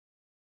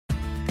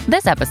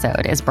This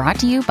episode is brought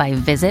to you by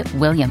Visit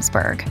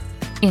Williamsburg.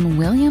 In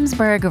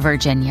Williamsburg,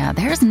 Virginia,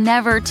 there's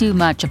never too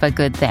much of a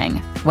good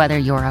thing. Whether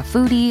you're a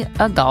foodie,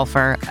 a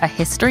golfer, a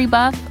history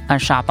buff, a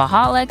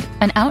shopaholic,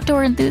 an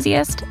outdoor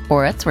enthusiast,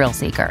 or a thrill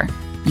seeker,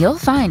 you'll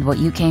find what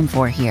you came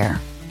for here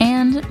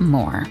and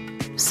more.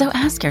 So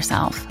ask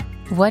yourself,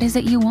 what is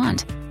it you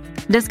want?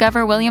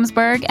 Discover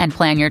Williamsburg and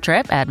plan your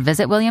trip at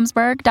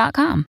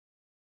visitwilliamsburg.com.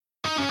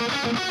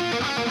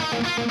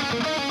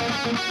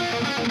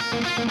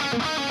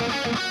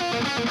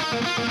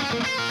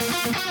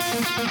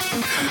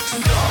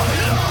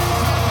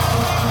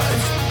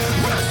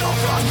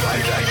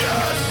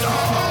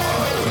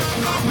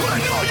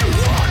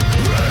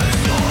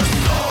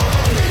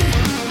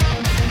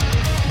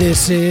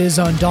 This is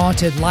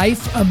Undaunted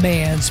Life, a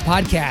Man's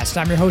Podcast.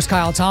 I'm your host,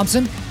 Kyle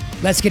Thompson.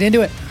 Let's get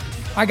into it.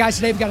 All right, guys,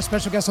 today we've got a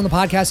special guest on the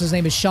podcast. His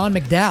name is Sean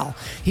McDowell.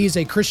 He's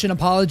a Christian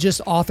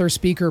apologist, author,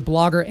 speaker,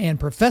 blogger, and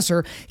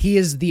professor. He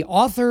is the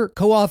author,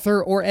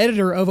 co-author, or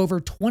editor of over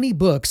 20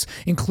 books,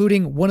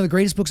 including one of the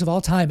greatest books of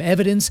all time,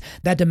 Evidence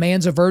That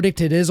Demands a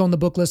Verdict. It is on the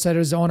book list that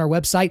is on our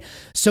website,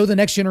 So the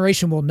Next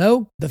Generation Will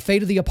Know, The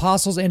Fate of the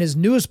Apostles, and his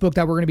newest book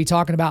that we're going to be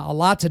talking about a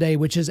lot today,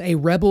 which is A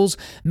Rebel's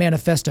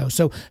Manifesto.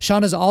 So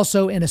Sean is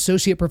also an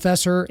associate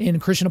professor in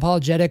Christian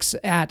apologetics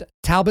at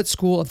Talbot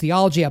School of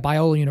Theology at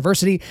Biola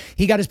University.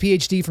 He got his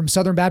PhD from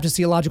Southern Baptist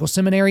Theological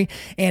Seminary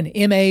and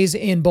MAs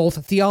in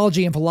both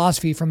theology and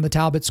philosophy from the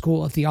Talbot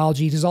School of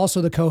Theology. He's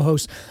also the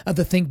co-host of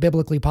the Think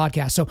Biblically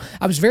podcast. So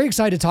I was very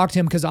excited to talk to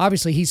him because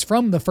obviously he's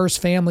from the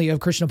first family of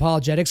Christian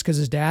apologetics because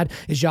his dad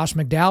is Josh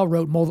McDowell,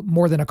 wrote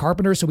More Than a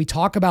Carpenter. So we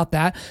talk about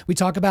that. We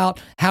talk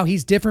about how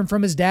he's different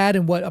from his dad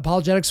and what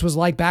apologetics was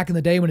like back in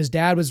the day when his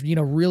dad was,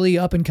 really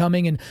up and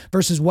coming and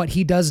versus what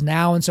he does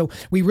now. And so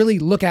we really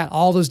look at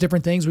all those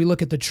different things. We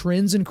look at the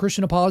trends in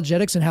Christian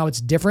apologetics and how it's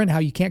different, how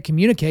you can't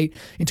communicate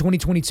in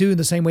 2022 in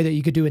the same way that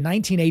you could do in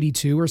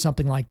 1982 or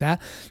something like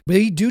that.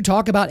 We do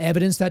talk about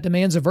Evidence That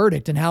Demands a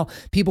Verdict and how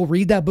people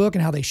read that book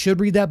and how they should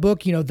read that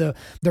book, the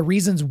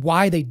reasons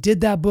why they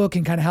did that book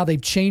and kind of how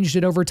they've changed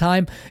it over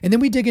time. And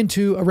then we dig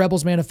into A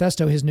Rebel's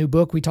Manifesto, his new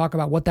book. We talk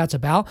about what that's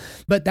about.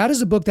 But that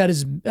is a book that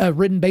is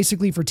written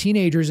basically for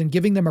teenagers and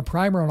giving them a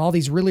primer on all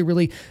these really,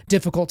 really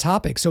difficult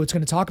topics. So it's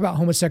going to talk about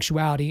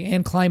homosexuality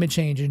and climate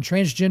change and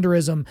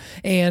transgenderism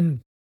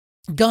and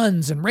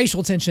guns and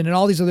racial tension and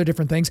all these other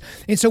different things.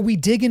 And so we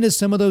dig into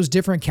some of those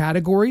different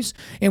categories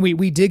and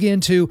we dig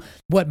into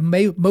what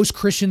most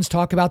Christians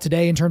talk about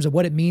today in terms of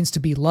what it means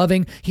to be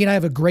loving. He and I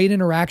have a great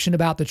interaction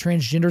about the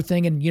transgender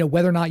thing and,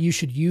 whether or not you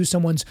should use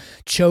someone's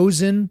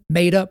chosen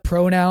made up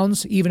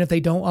pronouns, even if they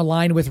don't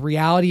align with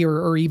reality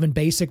or even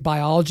basic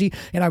biology.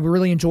 And I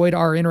really enjoyed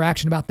our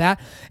interaction about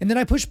that. And then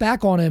I pushed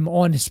back on him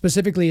on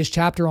specifically his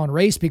chapter on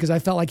race because I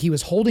felt like he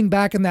was holding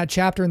back in that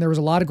chapter and there was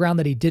a lot of ground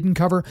that he didn't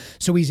cover.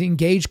 So he's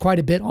engaged quite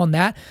a bit on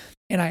that.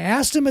 And I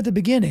asked him at the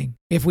beginning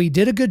if we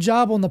did a good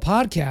job on the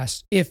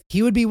podcast, if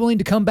he would be willing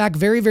to come back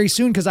very, very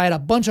soon, because I had a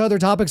bunch of other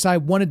topics I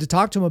wanted to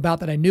talk to him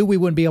about that I knew we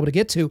wouldn't be able to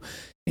get to.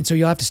 And so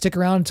you'll have to stick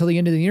around until the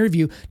end of the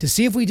interview to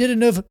see if we did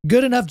a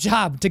good enough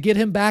job to get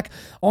him back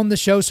on the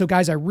show. So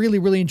guys, I really,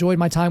 really enjoyed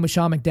my time with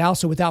Sean McDowell.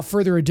 So without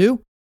further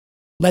ado,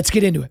 let's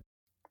get into it.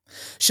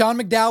 Sean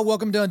McDowell,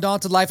 welcome to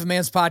Undaunted Life of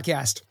Man's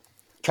podcast.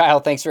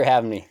 Kyle, thanks for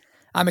having me.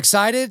 I'm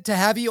excited to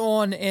have you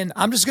on, and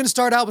I'm just going to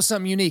start out with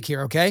something unique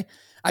here, okay?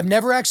 I've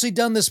never actually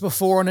done this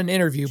before on an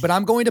interview, but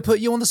I'm going to put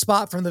you on the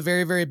spot from the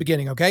very, very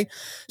beginning, okay?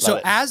 So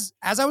as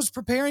I was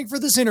preparing for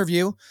this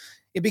interview,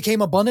 it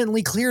became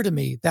abundantly clear to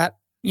me that,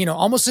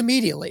 almost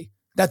immediately,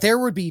 that there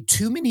would be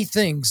too many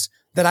things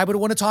that I would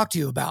want to talk to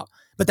you about,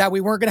 but that we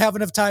weren't going to have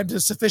enough time to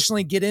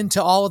sufficiently get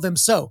into all of them.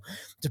 So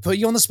to put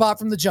you on the spot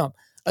from the jump,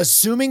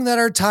 assuming that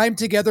our time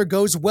together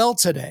goes well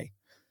today,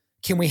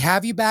 can we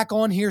have you back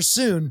on here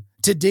soon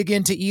to dig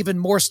into even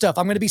more stuff?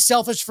 I'm going to be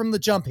selfish from the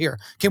jump here.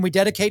 Can we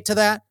dedicate to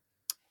that?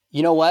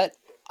 You know what?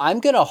 I'm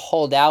going to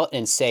hold out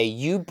and say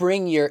you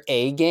bring your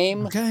A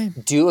game,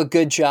 do a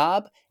good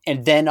job,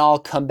 and then I'll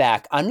come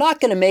back. I'm not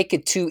going to make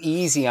it too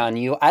easy on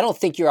you. I don't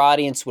think your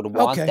audience would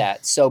want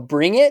that. So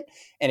bring it,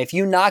 and if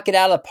you knock it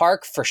out of the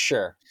park, for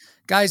sure.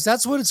 Guys,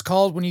 that's what it's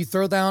called when you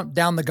throw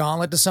down the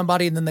gauntlet to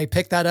somebody and then they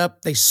pick that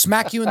up, they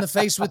smack you in the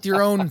face with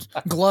your own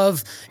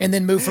glove and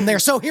then move from there.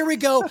 So here we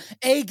go.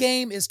 A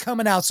game is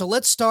coming out. So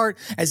let's start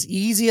as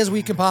easy as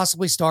we can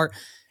possibly start.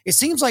 It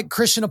seems like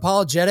Christian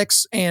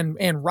apologetics and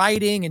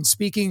writing and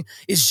speaking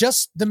is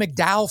just the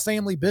McDowell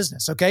family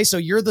business. Okay. So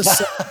you're the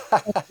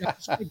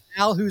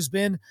McDowell who's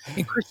been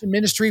in Christian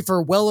ministry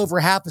for well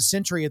over half a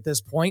century at this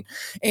point.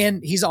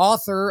 And he's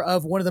author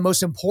of one of the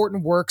most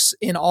important works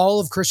in all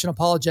of Christian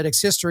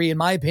apologetics history, in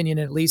my opinion,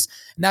 at least.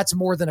 And that's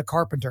More Than a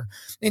Carpenter.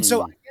 And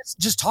so I guess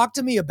just talk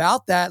to me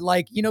about that.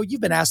 Like,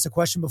 you've been asked the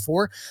question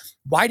before.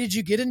 Why did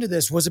you get into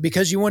this? Was it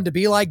because you wanted to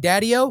be like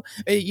Daddy-O?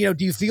 Do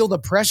you feel the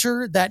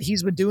pressure that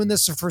he's been doing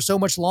this for so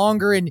much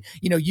longer and,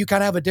 you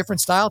kind of have a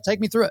different style? Take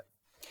me through it.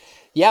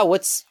 Yeah,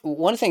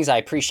 one of the things I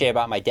appreciate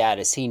about my dad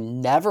is he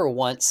never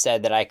once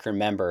said that I can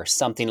remember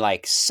something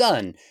like,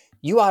 son,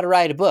 you ought to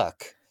write a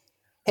book.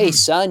 Hey,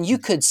 son, you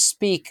could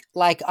speak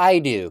like I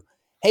do.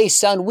 hey,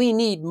 son, we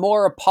need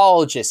more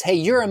apologists. Hey,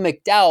 you're a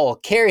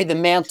McDowell, carry the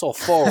mantle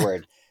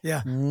forward.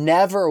 Yeah.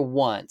 Never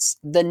once.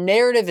 The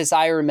narrative, as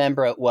I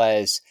remember it,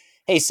 was,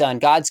 hey, son,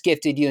 God's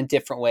gifted you in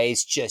different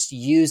ways. Just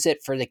use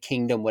it for the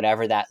kingdom,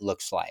 whatever that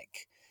looks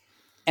like.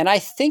 And I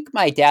think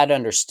my dad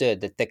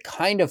understood that the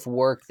kind of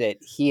work that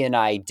he and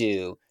I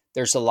do,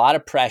 there's a lot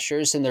of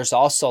pressures and there's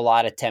also a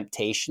lot of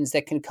temptations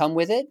that can come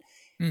with it.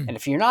 And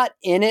if you're not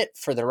in it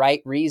for the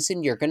right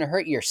reason, you're going to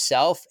hurt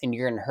yourself and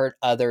you're going to hurt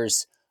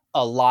others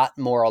a lot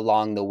more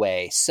along the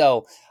way.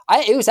 So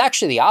it was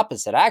actually the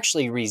opposite. I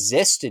actually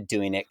resisted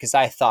doing it because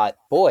I thought,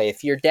 boy,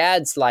 if your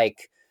dad's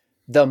like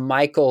the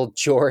Michael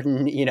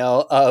Jordan,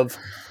 of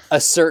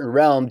a certain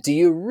realm, do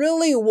you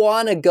really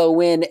want to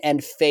go in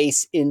and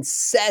face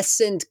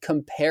incessant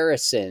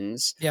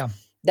comparisons? Yeah.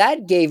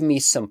 That gave me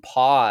some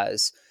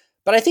pause.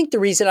 But I think the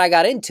reason I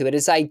got into it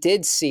is I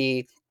did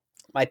see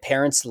my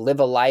parents live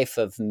a life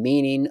of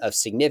meaning, of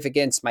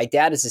significance. My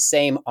dad is the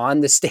same on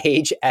the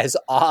stage as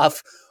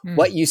off.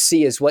 What you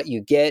see is what you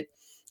get.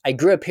 I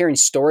grew up hearing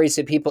stories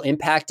of people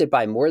impacted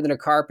by More Than a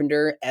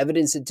Carpenter,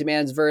 Evidence That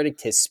Demands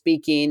Verdict, his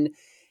speaking,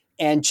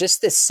 and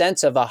just this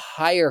sense of a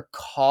higher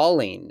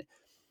calling.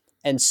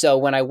 And so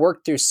when I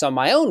worked through some of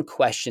my own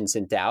questions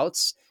and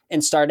doubts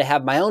and started to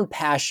have my own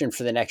passion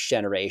for the next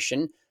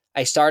generation,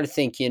 I started to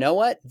think, you know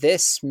what?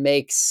 This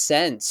makes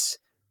sense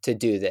to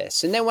do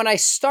this. And then when I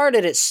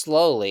started it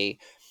slowly,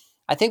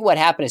 I think what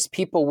happened is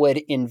people would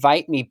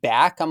invite me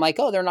back. I'm like,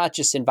 oh, they're not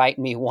just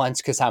inviting me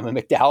once because I'm a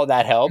McDowell.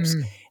 That helps.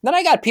 And then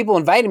I got people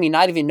inviting me,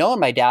 not even knowing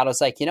my dad. I was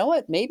like, you know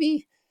what?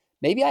 Maybe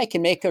I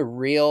can make a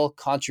real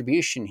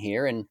contribution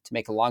here. And to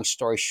make a long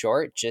story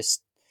short,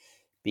 just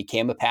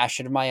became a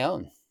passion of my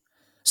own.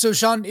 So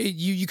Sean,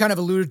 you kind of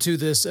alluded to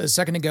this a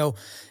second ago.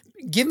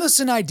 Give us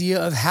an idea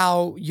of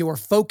how your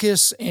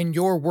focus and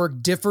your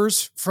work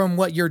differs from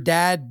what your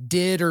dad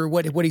did or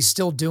what he's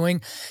still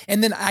doing.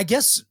 And then I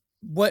guess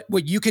what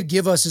you could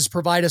give us is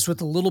provide us with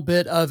a little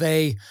bit of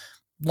a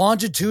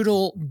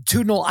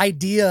longitudinal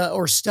idea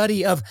or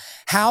study of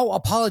how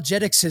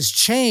apologetics has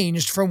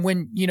changed from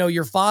when,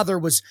 your father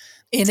was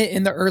in it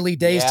in the early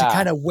days to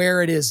kind of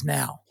where it is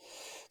now.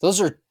 Those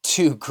are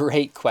two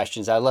great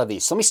questions. I love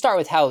these. So let me start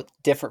with how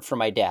different from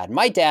my dad.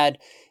 My dad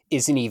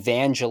is an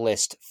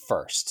evangelist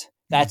first.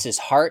 That's his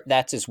heart.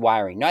 That's his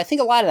wiring. Now, I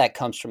think a lot of that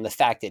comes from the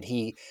fact that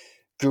he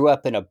grew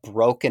up in a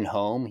broken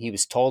home. He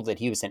was told that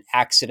he was an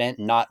accident,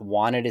 not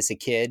wanted as a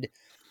kid.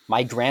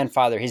 My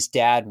grandfather, his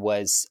dad,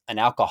 was an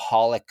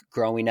alcoholic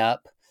growing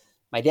up.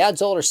 My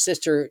dad's older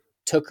sister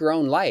took her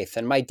own life,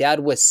 and my dad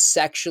was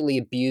sexually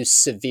abused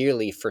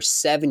severely for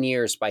 7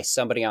 years by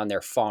somebody on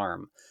their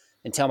farm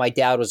until my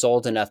dad was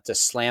old enough to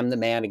slam the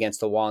man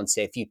against the wall and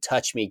say, if you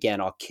touch me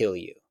again, I'll kill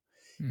you.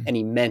 And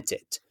he meant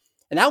it.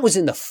 And that was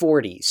in the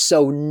 40s.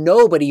 So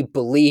nobody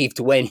believed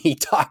when he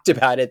talked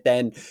about it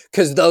then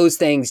because those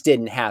things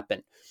didn't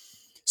happen.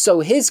 So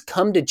his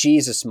come to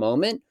Jesus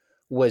moment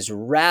was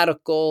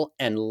radical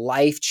and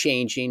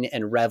life-changing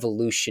and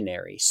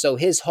revolutionary. So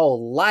his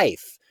whole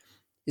life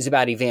is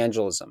about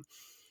evangelism.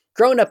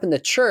 Growing up in the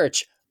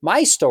church,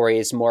 my story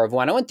is more of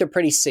one. I went through a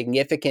pretty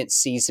significant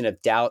season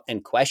of doubt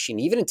and question,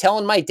 even in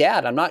telling my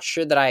dad, I'm not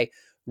sure that I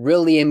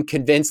really am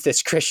convinced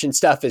this Christian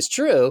stuff is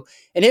true,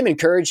 and him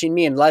encouraging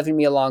me and loving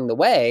me along the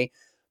way.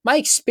 My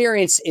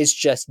experience is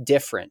just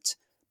different.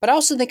 But I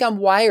also think I'm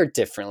wired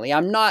differently.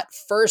 I'm not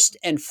first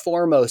and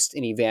foremost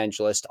an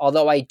evangelist,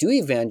 although I do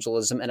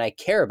evangelism and I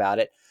care about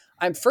it.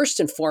 I'm first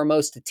and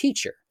foremost a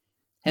teacher.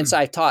 Hence,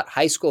 I taught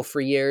high school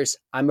for years.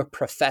 I'm a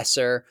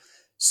professor.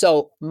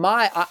 So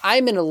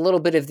I'm in a little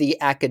bit of the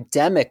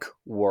academic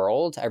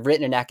world. I've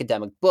written an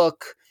academic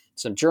book,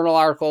 some journal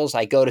articles.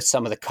 I go to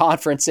some of the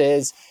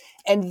conferences.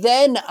 And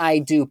then I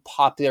do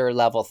popular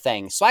level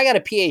things. So I got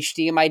a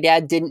PhD, and my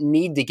dad didn't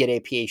need to get a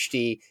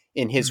PhD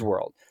in his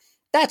world.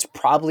 That's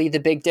probably the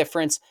big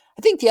difference.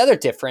 I think the other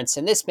difference,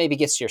 and this maybe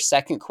gets to your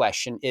second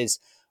question, is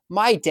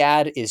my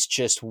dad is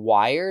just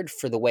wired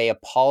for the way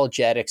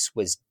apologetics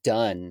was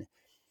done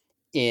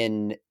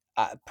in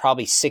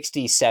probably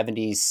 60s,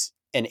 70s,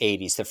 and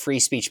 80s, the free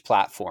speech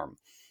platform.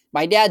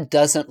 My dad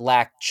doesn't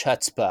lack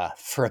chutzpah,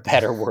 for a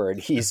better word.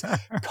 He's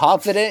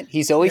confident.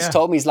 He's always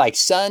told me, he's like,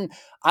 son,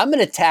 I'm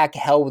going to attack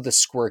hell with a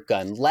squirt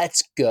gun.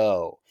 Let's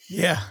go.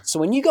 Yeah. So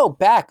when you go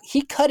back,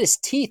 he cut his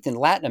teeth in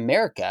Latin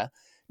America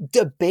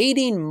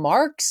debating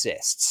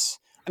Marxists.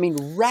 I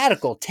mean,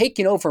 radical,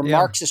 taking over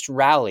Marxist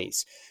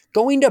rallies,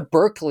 going to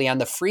Berkeley on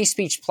the free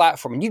speech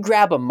platform, and you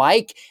grab a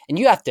mic and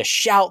you have to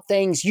shout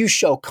things. You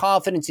show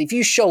confidence. If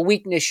you show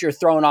weakness, you're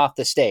thrown off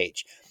the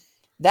stage.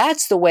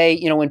 That's the way,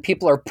 when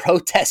people are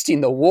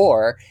protesting the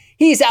war,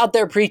 he's out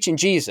there preaching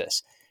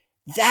Jesus.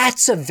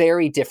 That's a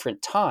very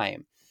different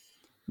time.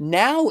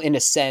 Now, in a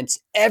sense,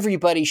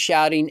 everybody's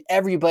shouting,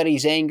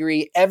 everybody's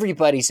angry,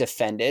 everybody's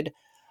offended.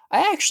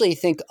 I actually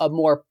think a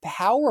more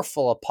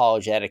powerful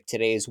apologetic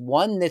today is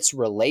one that's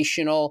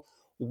relational,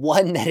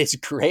 one that is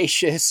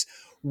gracious,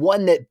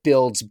 one that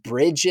builds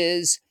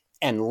bridges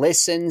and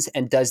listens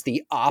and does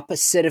the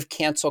opposite of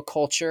cancel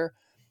culture.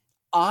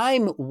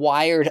 I'm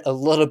wired a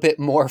little bit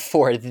more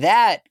for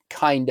that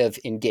kind of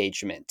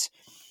engagement.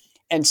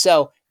 And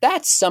so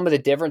that's some of the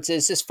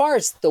differences. As far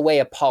as the way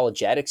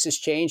apologetics has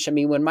changed, I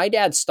mean, when my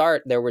dad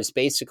started, there was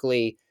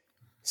basically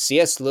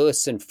C.S.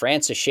 Lewis and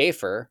Francis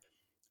Schaeffer,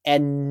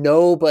 and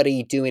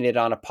nobody doing it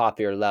on a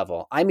popular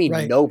level. I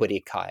mean, nobody,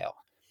 Kyle.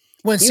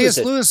 When C.S.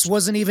 Lewis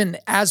wasn't even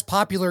as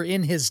popular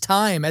in his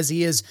time as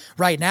he is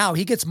right now.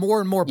 He gets more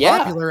and more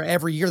popular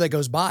every year that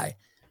goes by.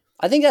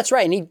 I think that's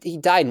right. And he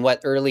died in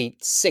early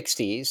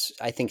 60s,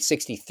 I think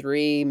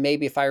 63,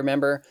 maybe, if I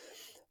remember.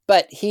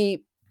 But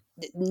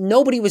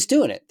nobody was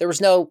doing it. There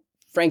was no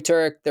Frank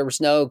Turek, there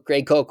was no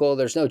Greg Koukl,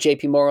 there's no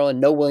J.P.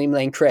 Moreland, no William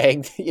Lane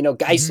Craig.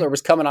 Geisler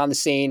was coming on the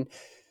scene.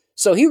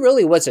 So he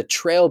really was a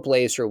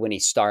trailblazer when he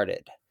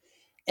started.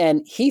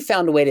 And he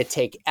found a way to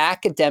take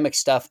academic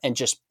stuff and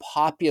just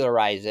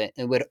popularize it,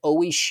 and would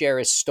always share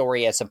his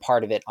story as a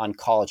part of it on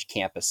college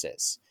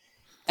campuses,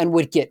 and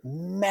would get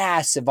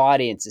massive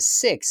audiences,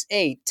 6,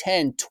 8,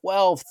 10,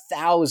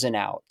 12,000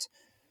 out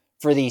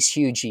for these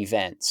huge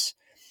events.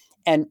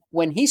 And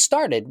when he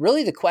started,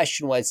 really the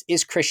question was,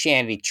 is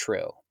Christianity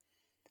true?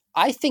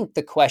 I think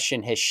the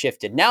question has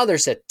shifted. Now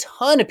there's a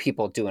ton of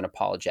people doing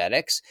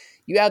apologetics.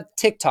 You have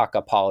TikTok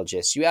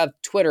apologists, you have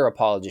Twitter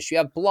apologists, you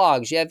have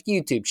blogs, you have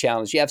YouTube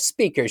channels, you have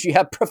speakers, you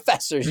have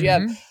professors, you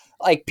have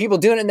people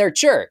doing it in their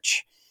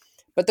church.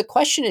 But the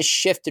question has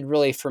shifted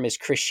really from, is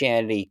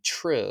Christianity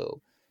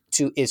true,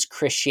 to, is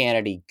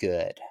Christianity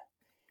good?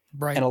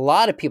 Right. And a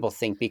lot of people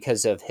think,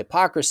 because of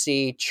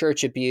hypocrisy,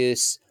 church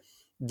abuse,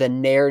 the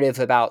narrative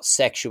about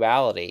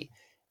sexuality,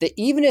 that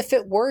even if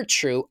it were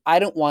true, I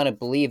don't want to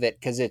believe it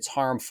because it's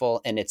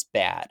harmful and it's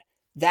bad.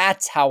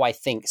 That's how I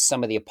think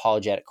some of the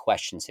apologetic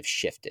questions have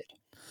shifted.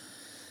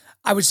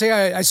 I would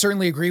say I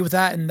certainly agree with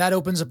that. And that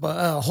opens up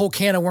a whole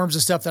can of worms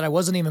of stuff that I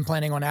wasn't even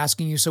planning on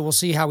asking you. So we'll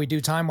see how we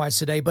do time-wise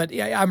today. But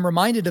I'm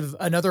reminded of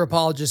another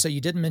apologist that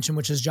you didn't mention,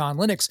 which is John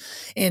Lennox.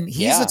 And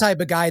he's the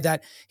type of guy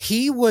that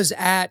he was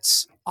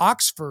at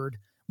Oxford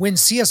when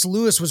C.S.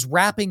 Lewis was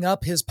wrapping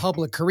up his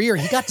public career.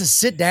 He got to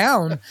sit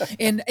down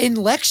in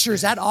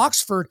lectures at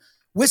Oxford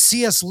with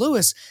C.S.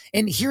 Lewis.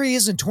 And here he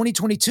is in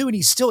 2022, and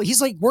he's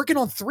like working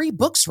on 3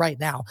 books right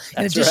now,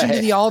 in addition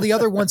to all the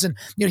other ones. And,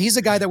 he's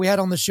a guy that we had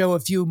on the show a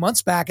few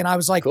months back. And I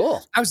was like,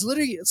 cool. I was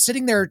literally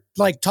sitting there,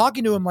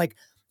 talking to him,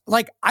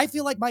 I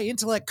feel like my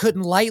intellect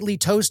couldn't lightly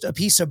toast a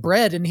piece of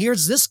bread. And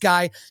here's this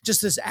guy,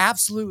 just this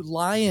absolute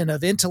lion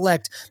of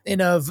intellect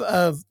and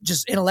of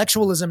just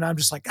intellectualism. And I'm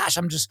just like, gosh,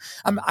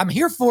 I'm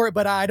here for it,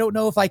 but I don't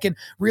know if I can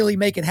really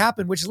make it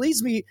happen, which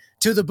leads me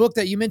to the book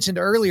that you mentioned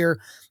earlier,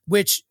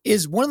 which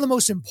is one of the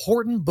most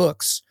important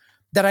books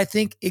that I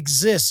think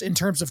exists in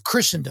terms of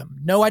Christendom.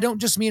 No, I don't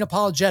just mean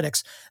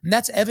apologetics. And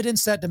that's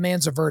Evidence That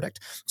Demands a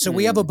Verdict. So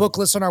we have a book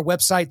list on our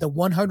website, the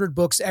 100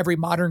 books every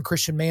modern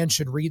Christian man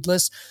should read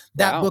list.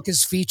 That book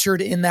is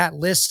featured in that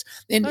list.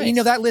 And,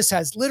 that list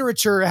has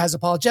literature, it has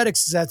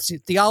apologetics, it has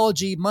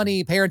theology,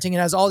 money, parenting, it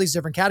has all these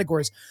different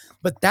categories.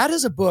 But that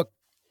is a book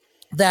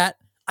that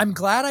I'm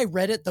glad I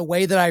read it the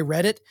way that I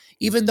read it,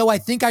 even though I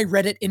think I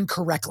read it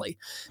incorrectly,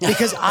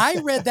 because I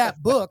read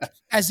that book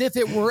as if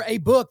it were a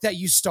book that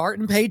you start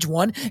in page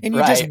 1 and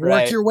you just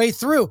work your way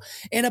through.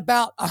 And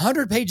about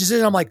 100 pages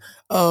in, I'm like,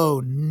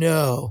 oh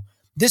no,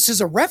 this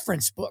is a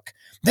reference book.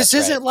 This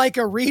isn't like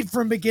a read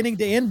from beginning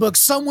to end book.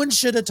 Someone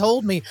should have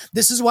told me.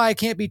 This is why I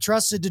can't be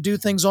trusted to do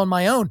things on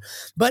my own.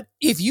 But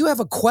if you have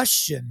a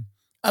question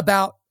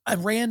about a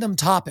random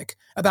topic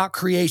about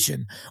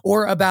creation,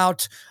 or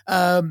about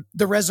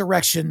the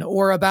resurrection,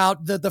 or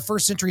about the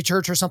first century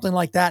church, or something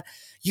like that,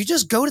 you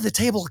just go to the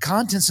table of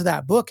contents of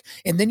that book,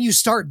 and then you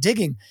start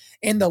digging.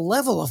 And the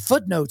level of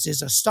footnotes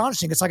is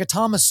astonishing. It's like a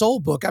Thomas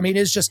Sowell book. I mean,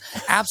 it's just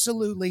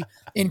absolutely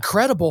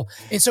incredible.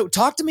 And so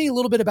talk to me a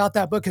little bit about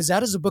that book, because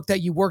that is a book that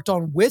you worked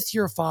on with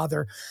your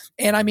father.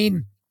 And I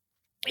mean,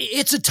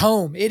 it's a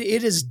tome. It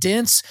is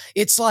dense.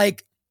 It's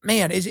like,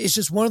 man, it's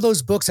just one of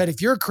those books that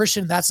if you're a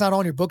Christian, that's not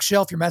on your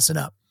bookshelf, you're messing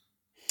up.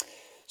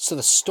 So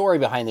the story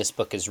behind this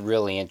book is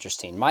really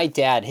interesting. My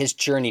dad, his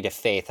journey to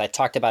faith, I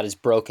talked about his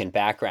broken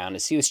background,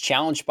 as he was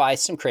challenged by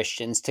some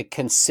Christians to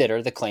consider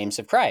the claims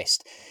of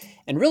Christ.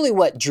 And really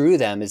what drew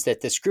them is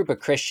that this group of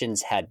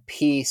Christians had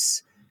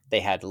peace, they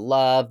had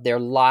love,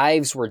 their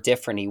lives were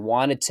different. He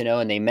wanted to know,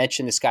 and they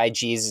mentioned this guy,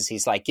 Jesus.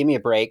 He's like, give me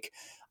a break.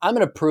 I'm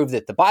going to prove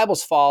that the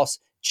Bible's false.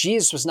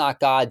 Jesus was not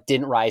God,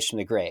 didn't rise from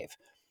the grave.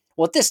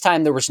 Well, at this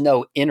time, there was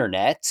no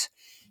internet.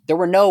 There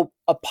were no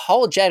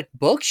apologetic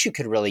books you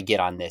could really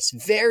get on this.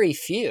 Very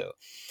few.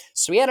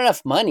 So he had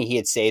enough money he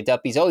had saved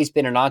up. He's always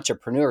been an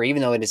entrepreneur,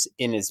 even though it is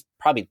in his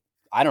probably,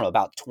 I don't know,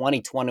 about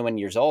 20, 21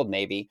 years old,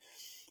 maybe,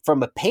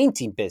 from a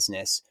painting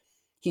business.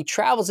 He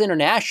travels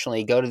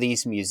internationally, go to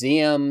these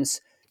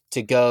museums,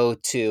 to go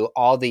to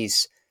all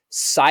these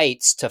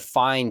sites to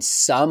find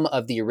some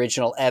of the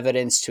original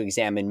evidence, to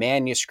examine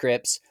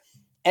manuscripts,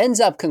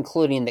 ends up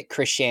concluding that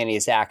Christianity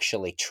is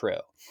actually true.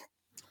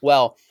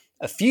 Well,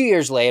 a few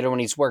years later, when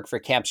he's worked for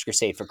Campus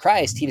Crusade for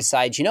Christ, he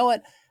decides, you know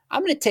what?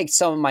 I'm going to take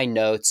some of my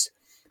notes,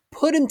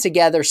 put them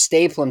together,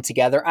 staple them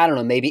together, I don't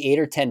know, maybe 8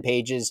 or 10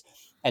 pages,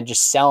 and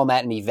just sell them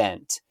at an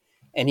event.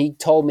 And he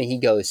told me, he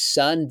goes,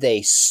 son,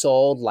 they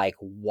sold like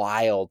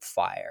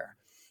wildfire.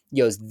 He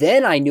goes,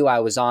 then I knew I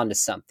was onto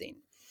something.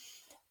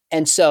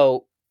 And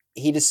so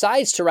he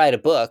decides to write a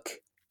book.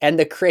 And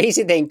the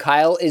crazy thing,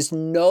 Kyle, is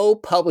no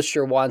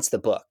publisher wants the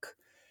book.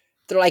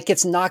 They're like,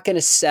 it's not going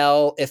to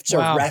sell if it's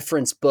a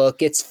reference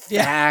book. It's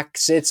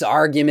facts, it's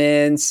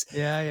arguments.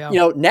 Yeah.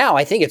 Now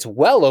I think it's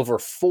well over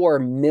 4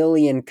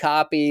 million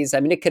copies. I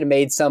mean, it could have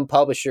made some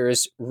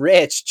publishers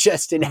rich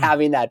just in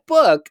having that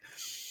book.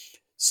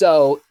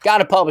 So got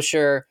a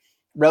publisher,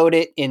 wrote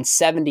it in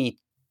 70.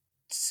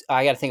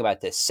 I got to think about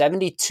this.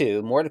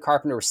 72. Morton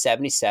Carpenter was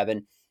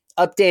 77.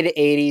 Updated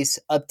 80s,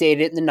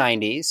 updated it in the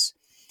 90s.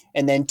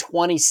 And then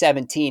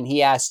 2017,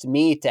 he asked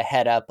me to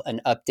head up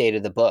an update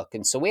of the book.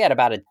 And so we had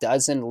about a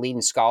dozen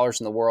leading scholars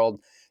in the world,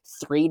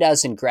 3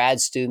 dozen grad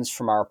students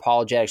from our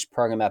apologetics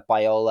program at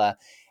Biola,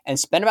 and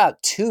spent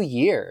about 2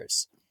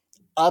 years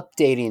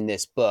updating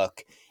this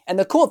book. And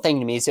the cool thing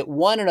to me is it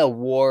won an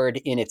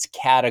award in its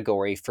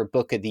category for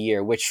Book of the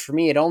Year, which for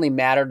me, it only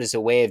mattered as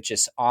a way of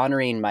just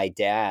honoring my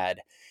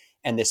dad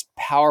and this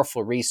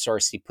powerful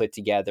resource he put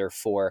together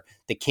for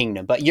the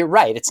kingdom. But you're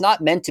right. It's not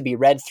meant to be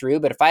read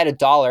through. But if I had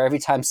 $1 every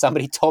time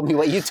somebody told me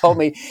what you told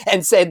me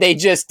and said they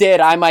just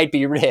did, I might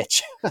be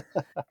rich.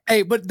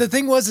 Hey, but the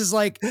thing was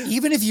like,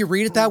 even if you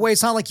read it that way,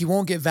 it's not like you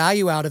won't get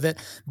value out of it.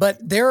 But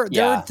there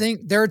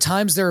are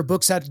times there are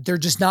books that they're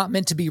just not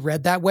meant to be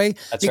read that way.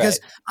 That's because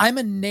right. I'm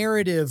a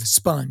narrative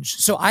sponge.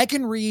 So I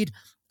can read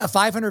a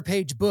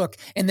 500-page book,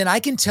 and then I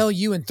can tell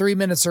you in 3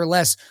 minutes or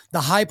less the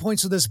high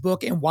points of this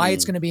book and why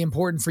it's going to be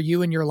important for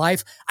you in your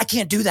life. I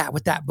can't do that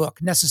with that book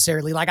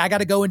necessarily. Like I got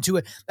to go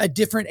into a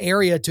different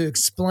area to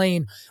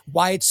explain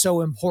why it's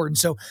so important.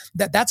 So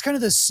that's kind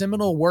of the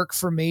seminal work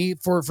for me,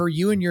 for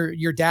you and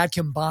your dad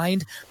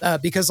combined,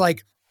 because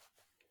like,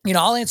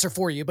 I'll answer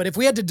for you, but if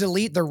we had to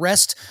delete the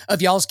rest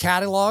of y'all's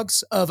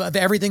catalogs of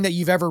everything that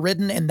you've ever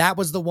written, and that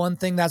was the one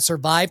thing that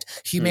survived,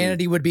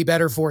 humanity would be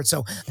better for it.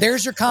 So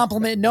there's your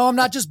compliment. No, I'm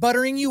not just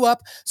buttering you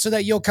up so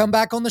that you'll come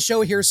back on the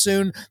show here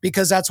soon,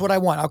 because that's what I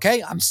want.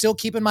 Okay. I'm still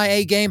keeping my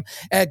A game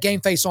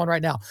face on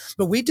right now,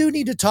 but we do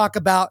need to talk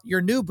about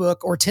your new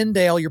book, or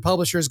Tyndale, your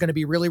publisher, is going to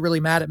be really, really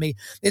mad at me.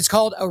 It's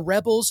called A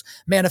Rebel's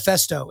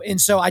Manifesto.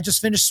 And so I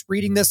just finished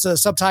reading this. The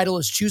subtitle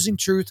is Choosing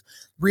Truth,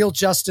 Real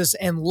Justice,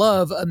 and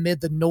Love Amid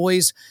the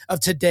Noise of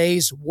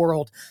Today's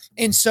World.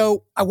 And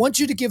so I want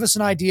you to give us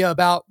an idea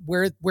about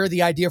where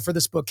the idea for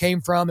this book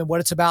came from and what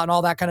it's about and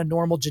all that kind of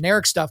normal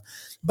generic stuff.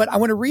 But I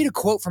want to read a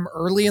quote from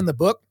early in the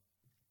book,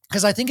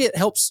 because I think it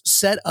helps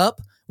set up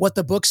what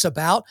the book's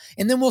about.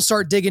 And then we'll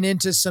start digging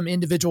into some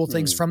individual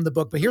things from the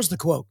book. But here's the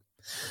quote.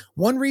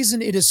 One reason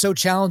it is so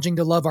challenging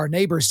to love our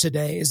neighbors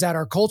today is that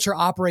our culture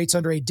operates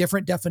under a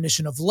different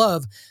definition of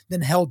love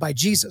than held by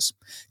Jesus.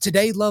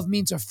 Today, love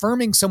means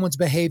affirming someone's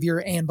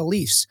behavior and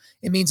beliefs.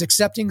 It means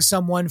accepting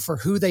someone for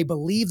who they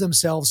believe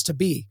themselves to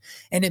be.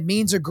 And it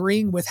means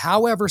agreeing with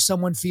however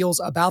someone feels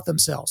about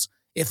themselves.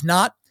 If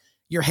not,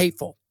 you're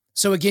hateful.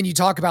 So again, you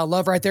talk about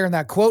love right there in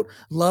that quote.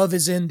 Love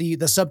is in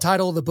the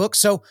subtitle of the book.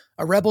 So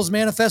A Rebel's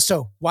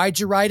Manifesto. Why'd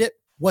you write it?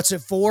 What's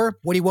it for?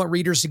 What do you want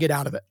readers to get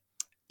out of it?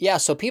 Yeah,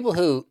 so people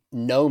who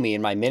know me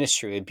in my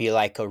ministry would be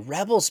like, A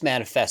Rebel's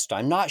Manifesto.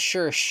 I'm not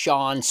sure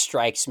Sean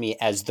strikes me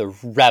as the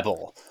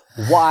rebel.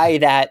 Why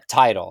that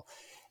title?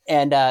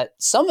 And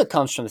some of it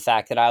comes from the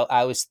fact that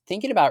I was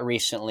thinking about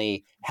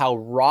recently how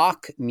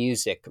rock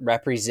music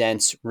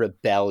represents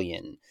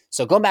rebellion.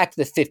 So going back to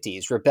the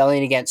 50s,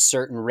 rebellion against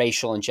certain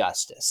racial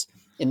injustice.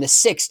 In the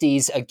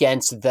 60s,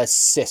 against the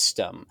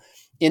system.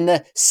 In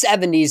the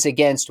 70s,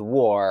 against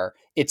war,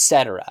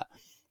 etc.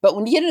 But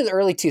when you get into the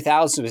early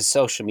 2000s with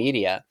social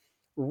media,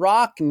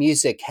 rock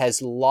music has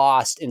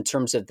lost in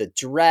terms of the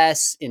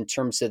dress, in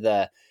terms of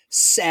the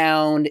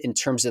sound, in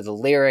terms of the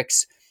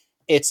lyrics.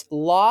 It's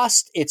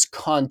lost its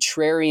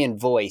contrarian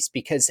voice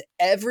because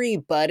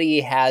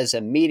everybody has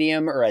a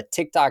Medium or a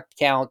TikTok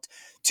account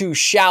to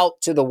shout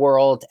to the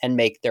world and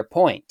make their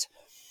point.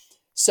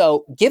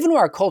 So given where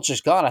our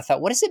culture's gone, I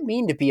thought, what does it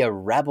mean to be a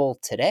rebel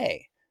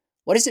today?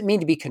 What does it mean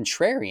to be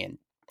contrarian?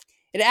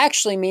 It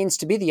actually means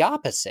to be the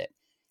opposite.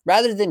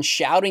 Rather than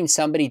shouting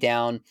somebody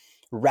down,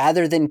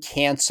 rather than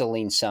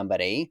canceling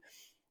somebody,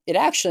 it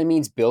actually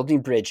means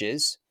building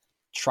bridges,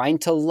 trying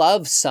to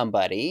love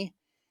somebody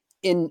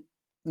in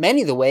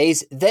many of the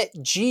ways that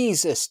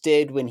Jesus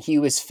did when he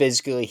was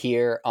physically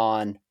here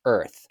on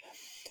earth.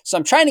 So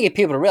I'm trying to get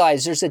people to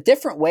realize there's a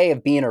different way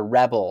of being a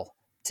rebel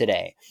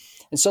today.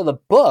 And so the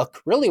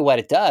book, really what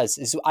it does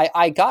is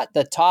I got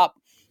the top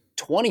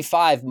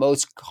 25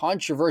 most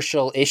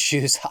controversial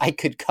issues I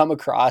could come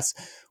across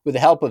with the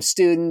help of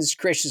students,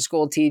 Christian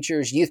school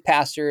teachers, youth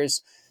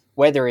pastors,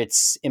 whether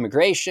it's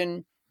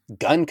immigration,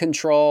 gun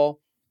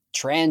control,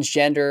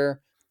 transgender,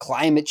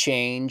 climate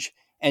change,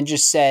 and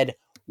just said,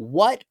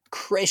 what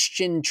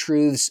Christian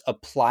truths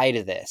apply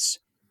to this?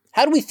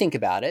 How do we think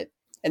about it?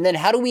 And then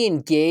how do we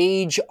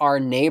engage our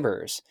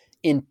neighbors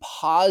in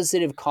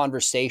positive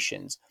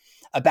conversations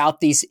about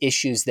these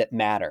issues that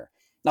matter?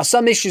 Now,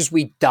 some issues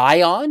we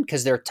die on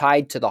because they're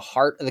tied to the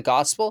heart of the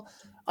gospel.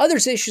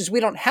 Others issues we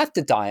don't have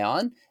to die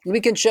on, and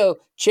we can show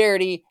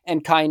charity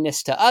and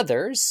kindness to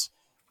others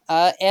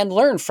and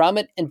learn from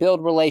it and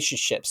build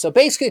relationships. So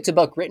basically, it's a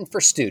book written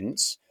for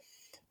students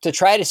to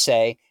try to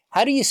say,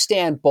 how do you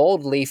stand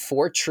boldly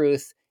for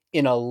truth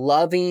in a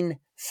loving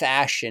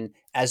fashion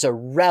as a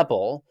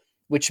rebel,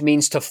 which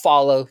means to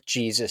follow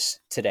Jesus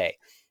today?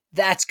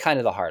 That's kind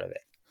of the heart of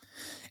it.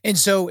 And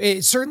so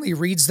it certainly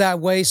reads that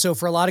way. So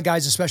for a lot of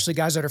guys, especially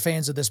guys that are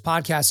fans of this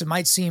podcast, it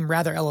might seem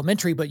rather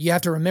elementary, but you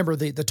have to remember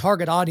the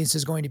target audience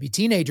is going to be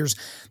teenagers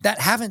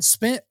that haven't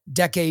spent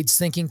decades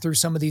thinking through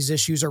some of these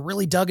issues or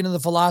really dug into the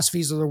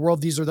philosophies or the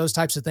worldviews or those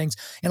types of things.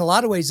 In a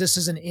lot of ways, this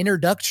is an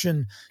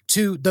introduction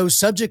to those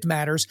subject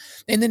matters,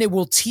 and then it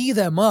will tee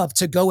them up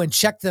to go and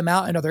check them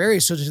out in other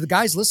areas. So to the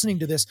guys listening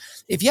to this,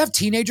 if you have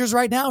teenagers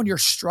right now and you're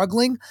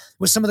struggling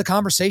with some of the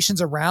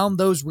conversations around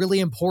those really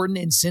important,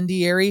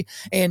 incendiary,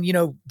 and,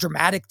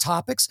 dramatic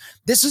topics,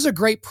 this is a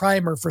great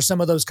primer for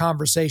some of those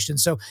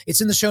conversations. So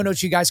it's in the show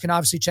notes. You guys can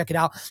obviously check it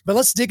out, but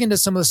let's dig into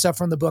some of the stuff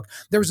from the book.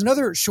 There was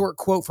another short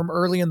quote from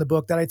early in the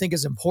book that I think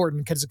is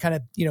important because it kind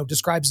of,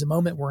 describes the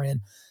moment we're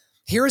in.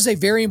 Here is a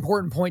very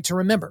important point to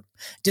remember.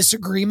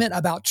 Disagreement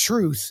about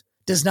truth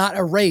does not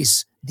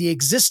erase the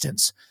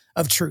existence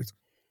of truth.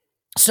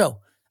 So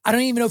I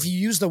don't even know if you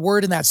use the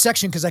word in that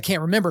section because I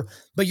can't remember,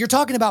 but you're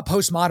talking about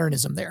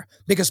postmodernism there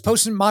because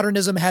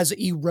postmodernism has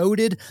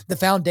eroded the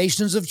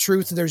foundations of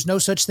truth. There's no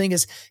such thing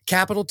as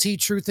capital T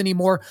truth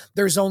anymore.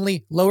 There's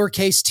only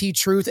lowercase t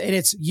truth, and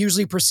it's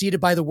usually preceded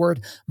by the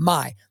word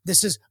my.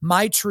 This is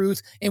my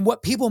truth. And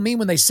what people mean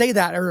when they say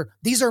that are,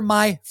 these are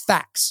my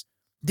facts.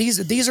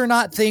 These are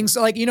not things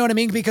like, you know what I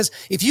mean? Because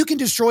if you can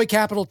destroy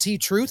capital T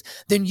truth,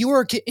 then you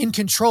are in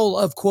control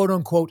of quote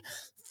unquote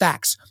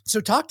facts.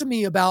 So talk to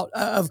me about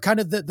of kind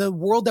of the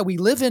world that we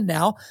live in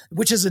now,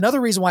 which is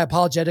another reason why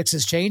apologetics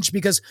has changed,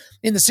 because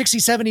in the 60s,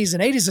 70s,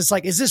 and 80s, it's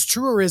like, is this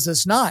true or is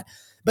this not?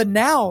 But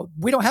now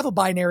we don't have a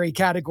binary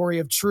category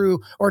of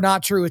true or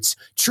not true. It's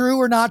true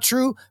or not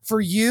true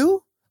for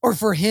you or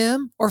for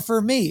him or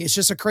for me. It's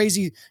just a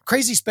crazy,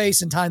 crazy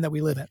space and time that we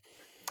live in.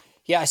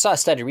 Yeah, I saw a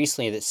study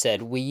recently that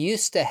said we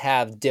used to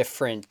have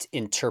different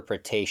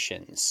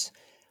interpretations.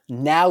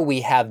 Now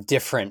we have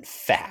different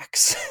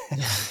facts.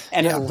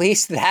 And at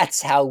least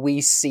that's how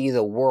we see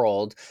the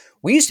world.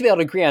 We used to be able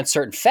to agree on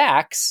certain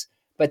facts,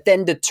 but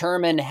then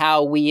determine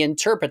how we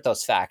interpret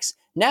those facts.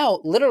 Now,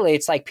 literally,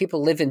 it's like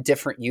people live in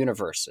different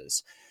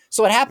universes.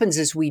 So what happens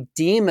is we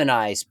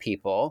demonize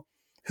people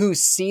who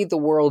see the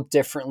world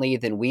differently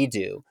than we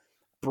do,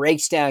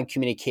 breaks down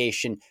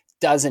communication,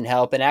 doesn't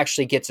help, and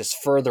actually gets us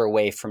further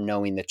away from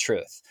knowing the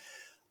truth.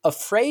 A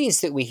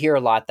phrase that we hear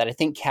a lot that I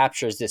think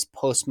captures this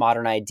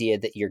postmodern idea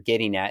that you're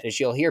getting at is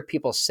you'll hear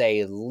people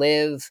say,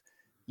 live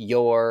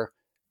your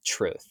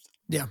truth.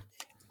 Yeah.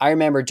 I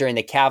remember during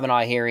the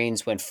Kavanaugh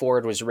hearings when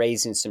Ford was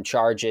raising some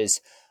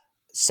charges,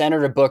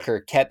 Senator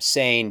Booker kept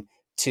saying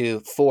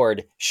to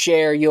Ford,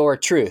 share your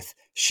truth,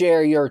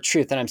 share your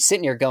truth. And I'm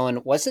sitting here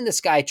going, wasn't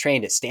this guy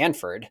trained at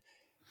Stanford?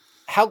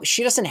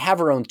 She doesn't have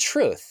her own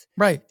truth.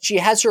 Right. She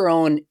has her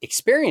own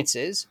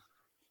experiences.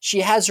 She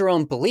has her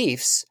own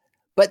beliefs.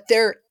 But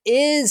there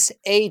is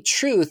a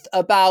truth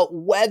about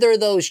whether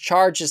those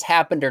charges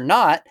happened or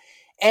not.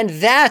 And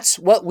that's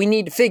what we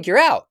need to figure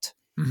out.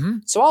 Mm-hmm.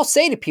 So I'll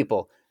say to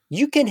people,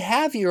 you can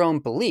have your own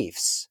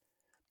beliefs,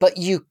 but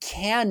you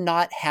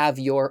cannot have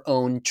your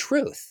own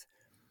truth.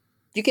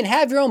 You can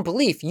have your own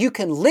belief. You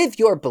can live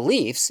your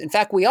beliefs. In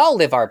fact, we all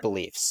live our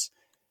beliefs.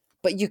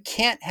 But you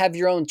can't have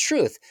your own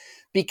truth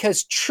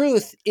because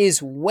truth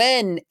is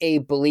when a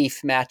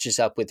belief matches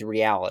up with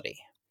reality.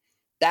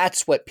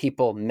 That's what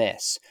people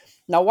miss.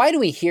 Now, why do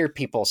we hear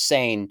people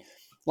saying,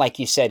 like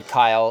you said,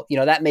 Kyle,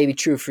 that may be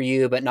true for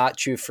you, but not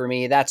true for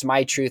me. That's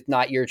my truth,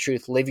 not your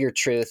truth. Live your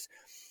truth.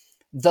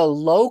 The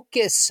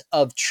locus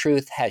of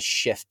truth has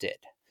shifted.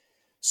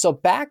 So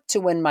back to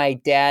when my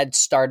dad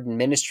started in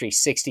ministry,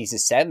 60s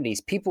and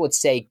 70s, people would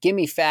say, give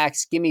me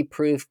facts, give me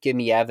proof, give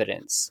me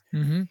evidence.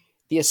 Mm-hmm.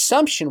 The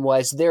assumption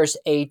was there's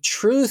a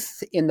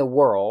truth in the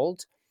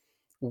world.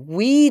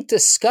 We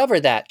discover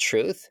that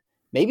truth.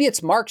 Maybe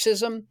it's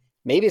Marxism,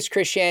 maybe it's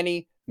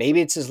Christianity, maybe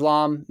it's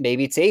Islam,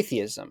 maybe it's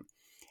atheism.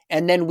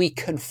 And then we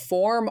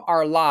conform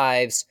our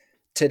lives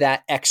to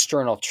that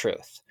external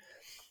truth.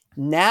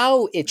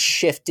 Now it's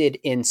shifted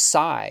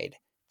inside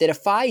that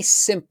if I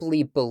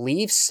simply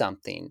believe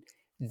something,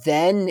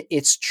 then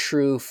it's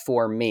true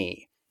for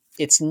me.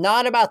 It's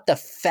not about the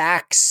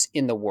facts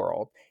in the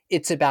world.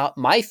 It's about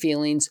my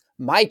feelings,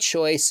 my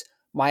choice,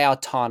 my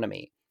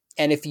autonomy.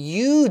 And if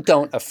you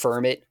don't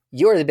affirm it,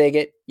 you're the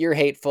bigot, you're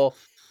hateful,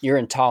 you're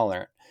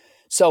intolerant.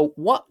 So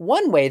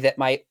one way that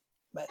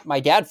my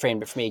dad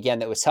framed it for me, again,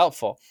 that was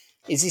helpful,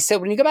 is he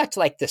said, when you go back to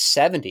like the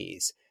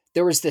 70s,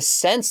 there was this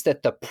sense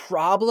that the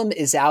problem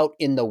is out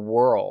in the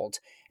world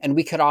and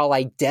we could all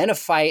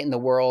identify it in the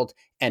world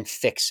and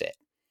fix it.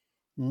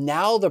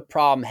 Now the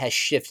problem has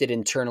shifted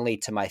internally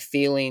to my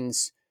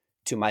feelings,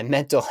 to my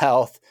mental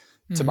health,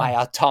 to my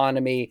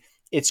autonomy.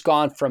 It's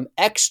gone from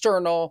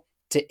external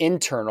to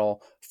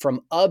internal,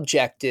 from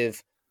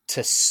objective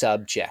to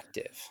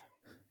subjective.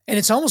 And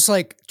it's almost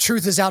like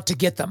truth is out to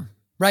get them.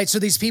 Right. So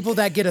these people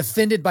that get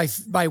offended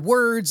by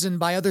words and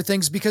by other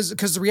things, because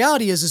the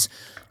reality is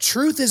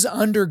truth is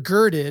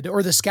undergirded,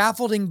 or the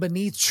scaffolding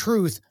beneath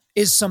truth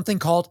is something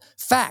called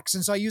facts.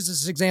 And so I use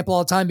this example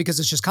all the time because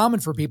it's just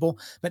common for people.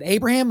 But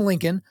Abraham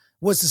Lincoln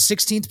was the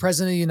 16th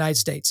president of the United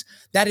States.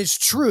 That is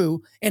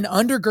true and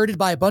undergirded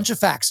by a bunch of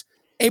facts.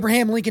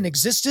 Abraham Lincoln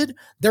existed.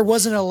 There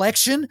was an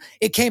election.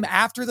 It came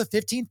after the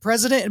 15th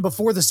president and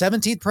before the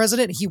 17th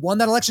president. He won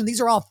that election.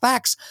 These are all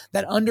facts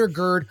that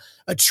undergird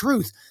a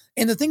truth.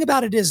 And the thing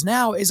about it is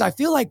now is I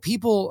feel like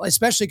people,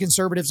 especially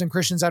conservatives and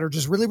Christians that are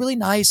just really, really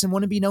nice and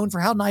want to be known for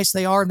how nice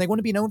they are, and they want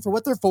to be known for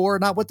what they're for,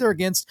 not what they're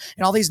against,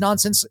 and all these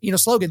nonsense,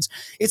 slogans.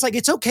 It's like,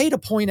 it's okay to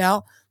point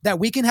out that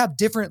we can have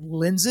different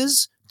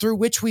lenses through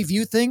which we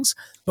view things,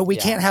 but we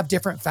can't have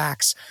different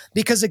facts.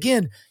 Because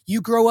again, you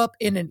grow up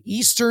in an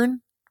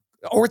Eastern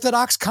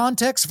Orthodox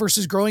context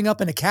versus growing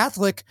up in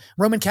a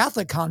Roman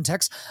Catholic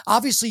context.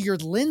 Obviously your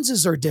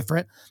lenses are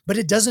different, but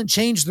it doesn't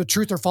change the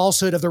truth or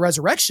falsehood of the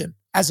resurrection,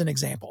 as an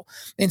example.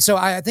 And so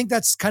I think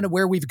that's kind of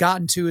where we've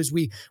gotten to, is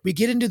we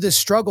get into this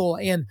struggle,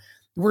 and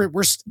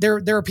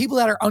there are people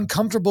that are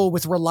uncomfortable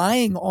with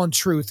relying on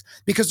truth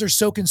because they're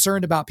so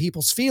concerned about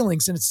people's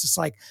feelings. And it's just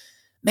like,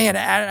 man,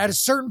 at a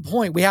certain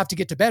point we have to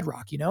get to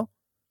bedrock,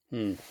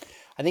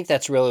 I think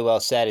that's really well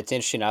said. It's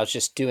interesting. I was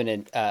just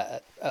doing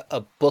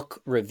a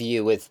book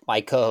review with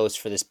my co-host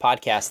for this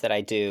podcast that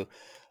I do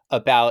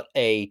about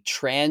a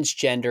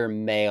transgender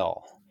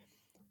male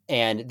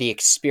and the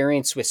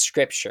experience with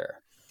scripture.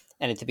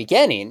 And at the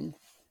beginning,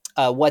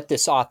 what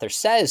this author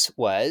says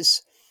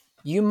was,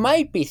 you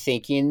might be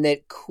thinking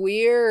that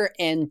queer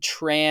and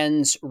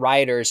trans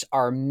writers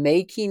are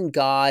making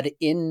God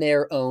in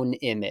their own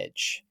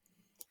image.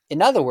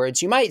 In other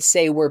words, you might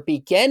say we're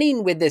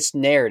beginning with this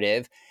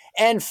narrative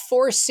and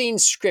forcing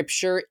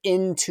scripture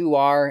into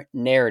our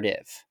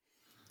narrative.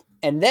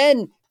 And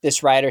then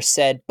this writer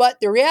said, but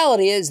the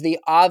reality is, the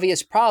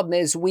obvious problem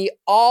is we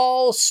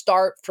all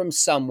start from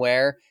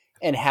somewhere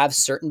and have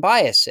certain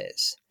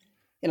biases.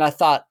 And I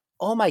thought,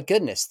 oh my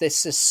goodness,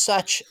 this is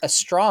such a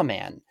straw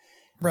man.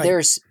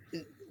 Right.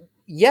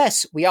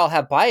 Yes, we all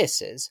have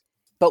biases,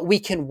 but we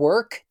can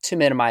work to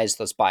minimize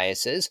those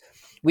biases.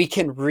 We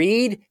can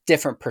read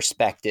different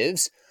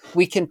perspectives.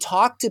 We can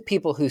talk to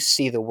people who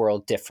see the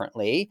world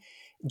differently.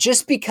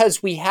 Just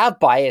because we have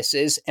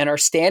biases and are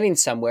standing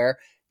somewhere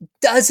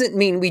doesn't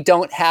mean we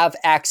don't have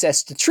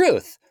access to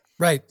truth.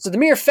 Right. So the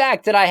mere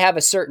fact that I have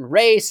a certain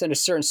race and a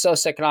certain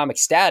socioeconomic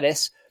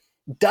status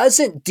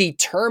doesn't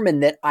determine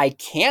that I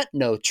can't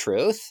know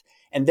truth,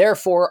 and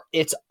therefore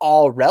it's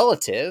all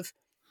relative.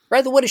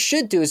 Rather, what it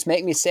should do is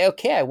make me say,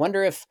 okay, I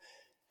wonder if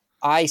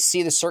I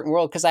see the certain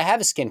world because I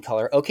have a skin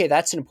color. Okay,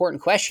 that's an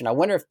important question. I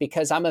wonder if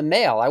because I'm a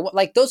male,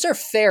 those are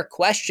fair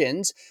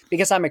questions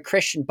because I'm a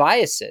Christian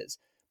biases,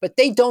 but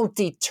they don't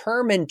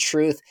determine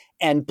truth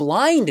and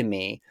blind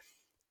me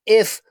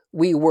if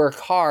we work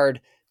hard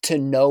to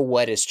know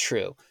what is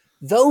true.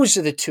 Those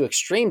are the two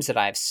extremes that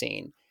I've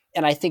seen.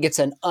 And I think it's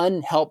an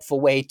unhelpful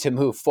way to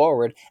move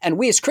forward. And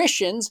we as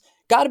Christians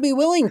got to be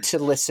willing to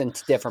listen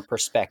to different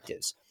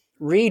perspectives,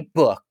 read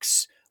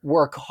books,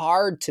 work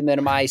hard to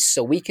minimize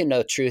so we can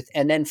know truth,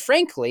 and then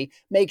frankly,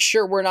 make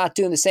sure we're not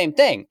doing the same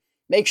thing.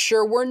 Make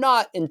sure we're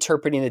not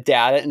interpreting the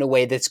data in a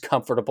way that's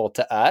comfortable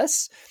to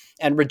us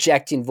and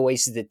rejecting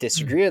voices that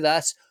disagree with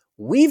us.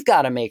 We've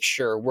got to make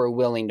sure we're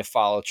willing to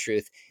follow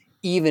truth,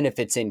 even if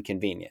it's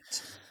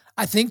inconvenient.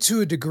 I think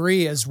to a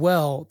degree as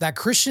well that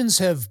Christians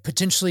have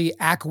potentially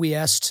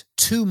acquiesced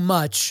too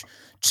much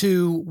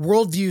to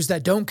worldviews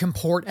that don't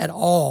comport at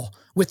all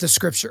with the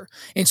scripture.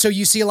 And so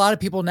you see a lot of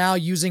people now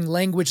using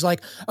language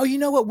like, oh, you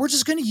know what? We're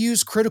just going to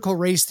use critical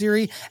race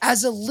theory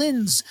as a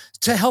lens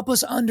to help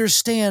us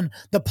understand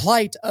the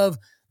plight of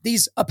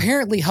these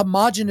apparently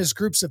homogenous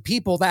groups of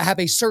people that have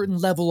a certain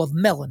level of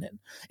melanin.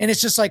 And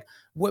it's just like,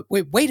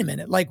 wait a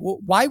minute. Like,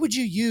 why would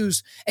you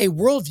use a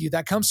worldview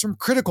that comes from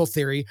critical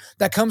theory,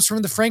 that comes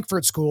from the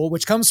Frankfurt School,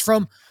 which comes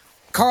from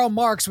Karl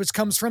Marx, which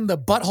comes from the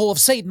butthole of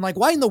Satan? Like,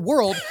 why in the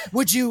world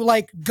would you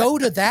go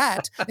to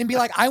that and be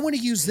like, I want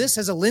to use this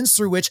as a lens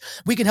through which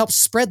we can help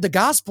spread the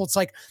gospel? It's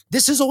like,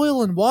 this is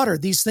oil and water.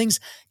 These things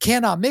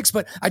cannot mix.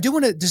 But I do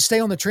want to stay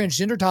on the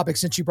transgender topic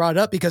since you brought it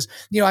up, because,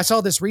 I saw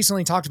this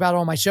recently, talked about it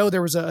on my show.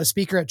 There was a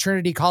speaker at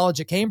Trinity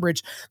College at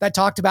Cambridge that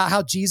talked about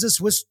how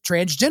Jesus was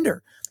transgender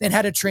and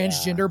had a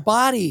transgender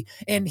body.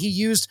 And he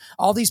used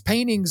all these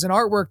paintings and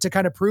artwork to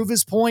kind of prove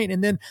his point.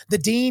 And then the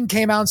dean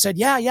came out and said,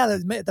 yeah,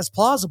 that's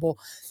plausible,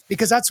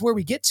 because that's where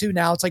we get to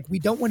now. It's like, we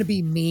don't want to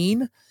be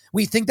mean.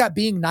 We think that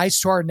being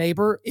nice to our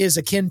neighbor is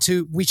akin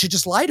to, we should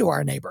just lie to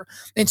our neighbor.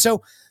 And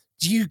so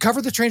you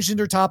cover the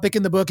transgender topic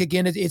in the book.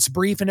 Again, it's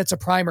brief and it's a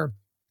primer.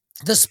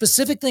 The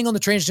specific thing on the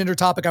transgender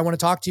topic I want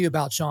to talk to you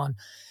about, Sean,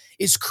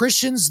 is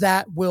Christians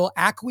that will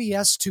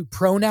acquiesce to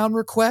pronoun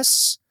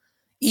requests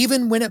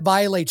even when it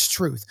violates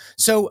truth.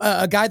 So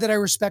a guy that I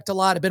respect a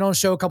lot, I've been on a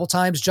show a couple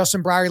times,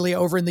 Justin Brierley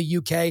over in the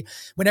UK,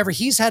 whenever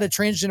he's had a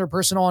transgender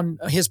person on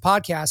his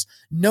podcast,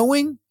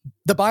 knowing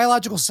the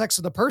biological sex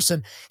of the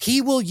person,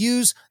 he will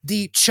use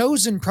the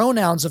chosen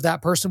pronouns of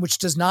that person, which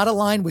does not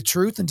align with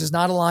truth and does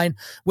not align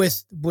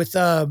with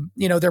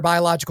their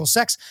biological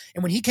sex.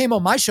 And when he came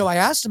on my show, I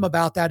asked him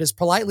about that as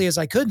politely as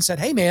I could and said,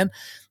 hey man,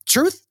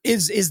 truth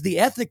is the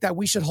ethic that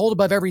we should hold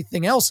above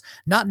everything else,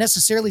 not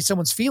necessarily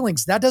someone's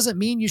feelings. That doesn't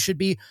mean you should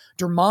be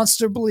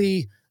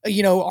demonstrably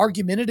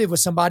argumentative with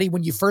somebody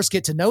when you first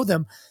get to know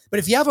them. But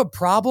if you have a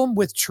problem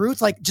with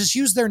truth, like just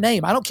use their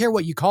name. I don't care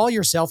what you call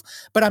yourself,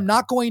 but I'm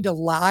not going to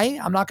lie.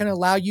 I'm not going to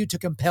allow you to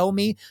compel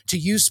me to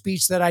use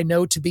speech that I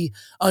know to be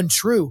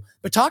untrue.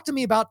 But talk to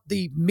me about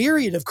the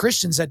myriad of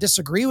Christians that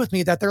disagree with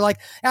me, that they're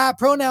like,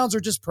 pronouns are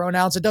just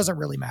pronouns. It doesn't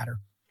really matter.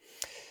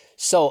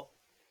 So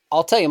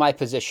I'll tell you my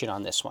position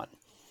on this one.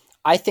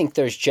 I think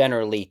there's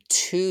generally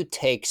two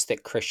takes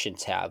that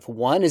Christians have.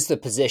 One is the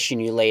position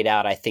you laid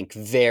out, I think,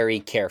 very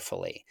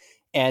carefully.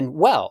 And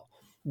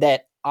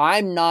that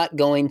I'm not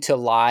going to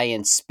lie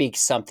and speak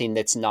something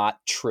that's not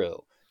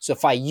true. So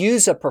if I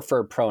use a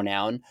preferred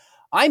pronoun,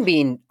 I'm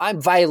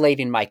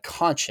violating my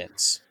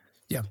conscience.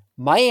 Yeah.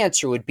 My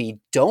answer would be,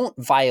 don't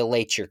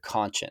violate your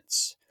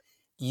conscience.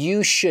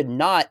 You should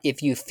not,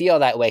 if you feel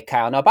that way,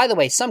 Kyle. Now, by the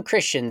way, some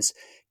Christians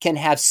can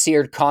have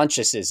seared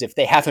consciences if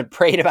they haven't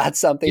prayed about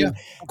something,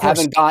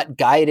 haven't got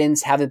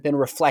guidance, haven't been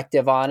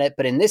reflective on it.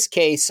 But in this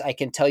case, I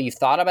can tell you've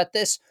thought about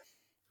this.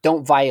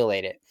 Don't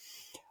violate it.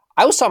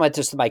 I was talking about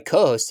this with my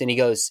co-host, and he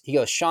goes,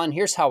 Sean,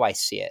 here's how I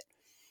see it.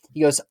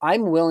 He goes,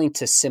 I'm willing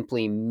to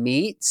simply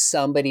meet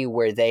somebody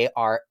where they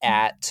are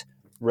at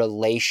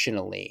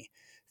relationally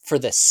for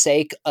the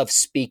sake of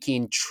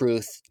speaking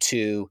truth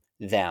to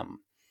them.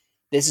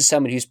 This is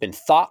somebody who's been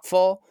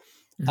thoughtful,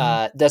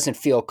 doesn't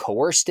feel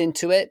coerced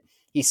into it.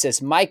 He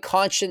says, my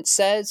conscience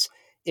says,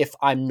 if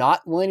I'm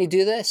not willing to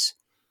do this,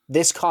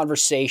 this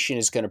conversation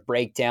is going to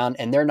break down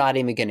and they're not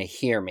even going to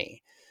hear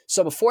me.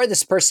 So before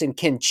this person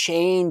can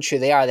change who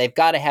they are, they've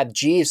got to have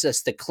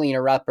Jesus, the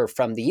cleaner upper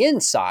from the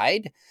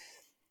inside.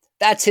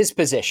 That's his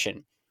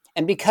position.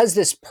 And because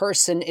this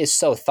person is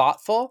so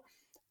thoughtful,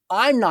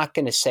 I'm not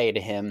going to say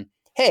to him,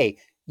 hey,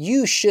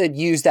 you should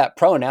use that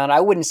pronoun.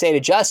 I wouldn't say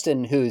to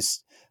Justin,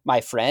 who's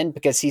my friend,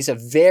 because he's a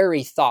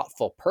very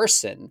thoughtful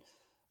person.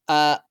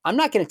 I'm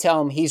not going to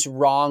tell him he's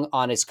wrong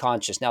on his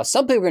conscience. Now,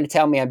 some people are going to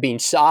tell me I'm being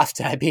soft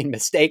and I'm being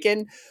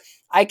mistaken.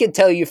 I can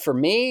tell you, for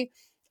me,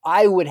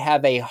 I would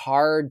have a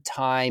hard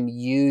time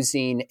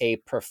using a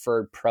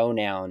preferred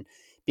pronoun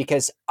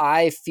because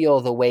I feel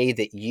the way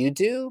that you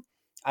do.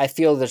 I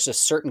feel there's a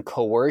certain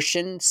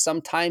coercion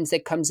sometimes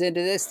that comes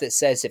into this that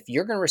says, if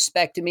you're going to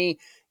respect me,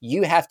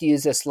 you have to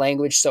use this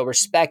language. So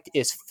respect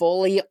is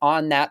fully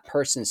on that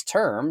person's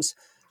terms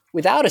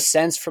without a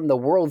sense from the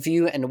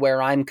worldview and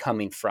where I'm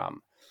coming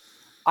from.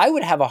 I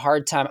would have a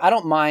hard time. I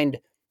don't mind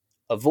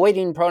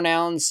avoiding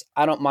pronouns.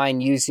 I don't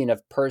mind using a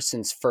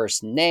person's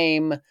first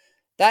name.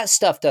 That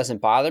stuff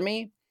doesn't bother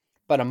me.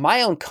 But on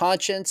my own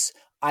conscience,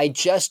 I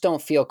just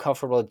don't feel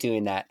comfortable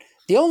doing that.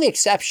 The only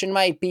exception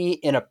might be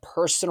in a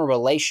personal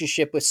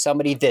relationship with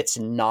somebody that's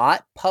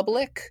not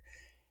public.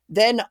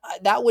 Then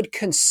that would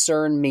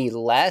concern me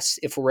less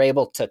if we're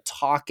able to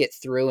talk it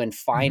through and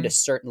find a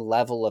certain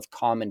level of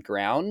common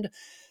ground.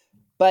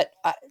 But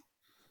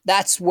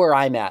that's where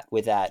I'm at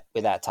with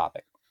that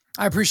topic.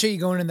 I appreciate you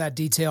going into that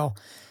detail.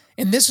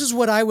 And this is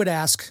what I would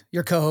ask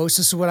your co-host.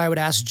 This is what I would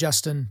ask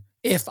Justin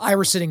if I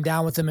were sitting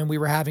down with him and we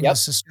were having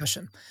this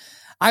discussion.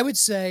 I would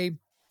say,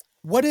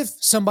 what if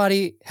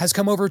somebody has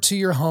come over to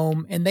your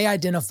home and they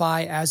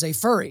identify as a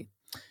furry?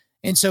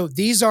 And so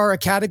these are a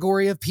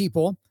category of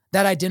people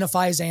that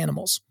identify as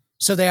animals.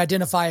 So they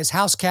identify as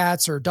house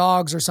cats or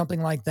dogs or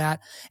something like that.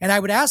 And I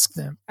would ask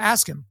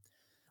him,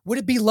 would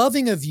it be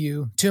loving of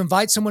you to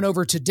invite someone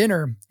over to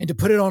dinner and to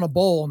put it on a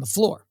bowl on the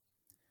floor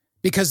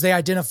because they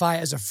identify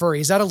as a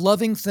furry? Is that a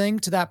loving thing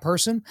to that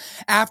person?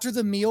 After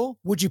the meal,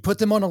 would you put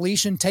them on a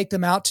leash and take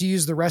them out to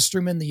use the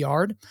restroom in the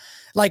yard?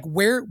 Like,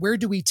 where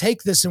do we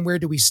take this and where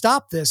do we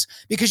stop this?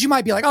 Because you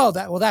might be like,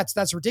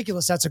 that's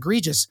ridiculous. That's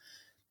egregious.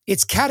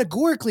 It's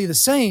categorically the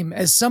same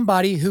as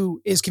somebody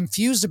who is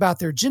confused about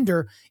their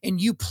gender and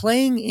you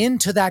playing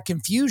into that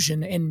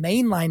confusion and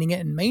mainlining it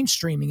and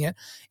mainstreaming it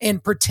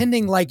and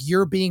pretending like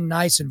you're being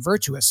nice and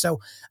virtuous. So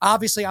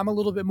obviously I'm a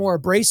little bit more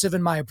abrasive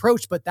in my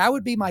approach, but that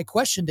would be my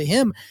question to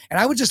him. And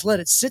I would just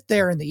let it sit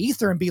there in the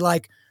ether and be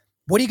like,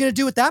 what are you going to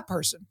do with that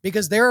person?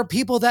 Because there are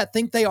people that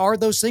think they are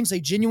those things.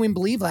 They genuinely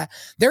believe that.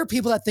 There are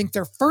people that think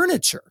they're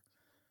furniture.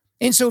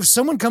 And so if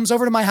someone comes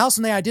over to my house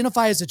and they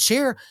identify as a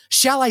chair,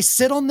 shall I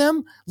sit on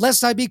them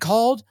lest I be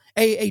called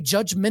a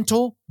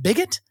judgmental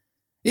bigot?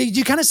 Do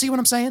you kind of see what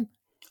I'm saying?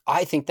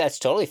 I think that's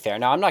totally fair.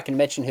 Now, I'm not going to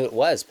mention who it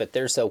was, but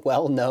there's a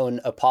well-known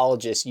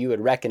apologist you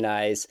would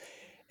recognize.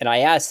 And I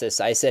asked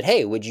this, I said,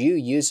 hey, would you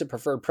use a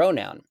preferred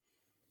pronoun?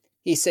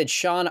 He said,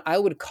 Sean, I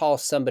would call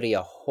somebody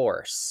a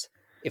horse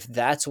if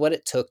that's what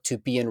it took to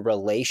be in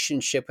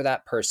relationship with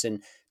that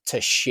person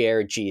to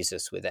share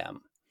Jesus with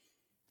them.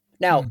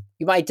 Now,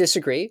 you might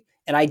disagree.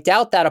 And I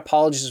doubt that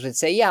apologist would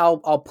say, yeah,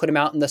 I'll put him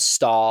out in the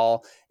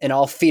stall and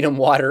I'll feed him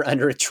water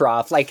under a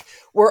trough. Like,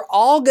 we're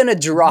all going to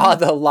draw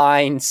the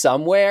line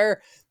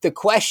somewhere. The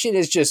question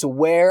is just,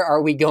 where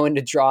are we going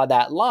to draw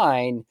that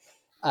line,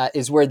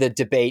 is where the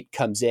debate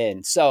comes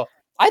in. So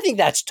I think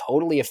that's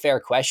totally a fair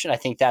question. I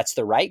think that's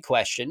the right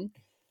question.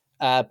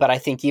 But I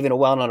think even a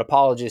well-known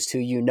apologist who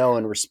you know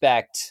and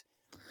respect,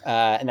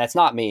 and that's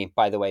not me,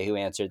 by the way, who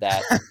answered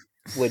that,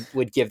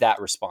 would give that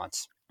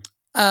response.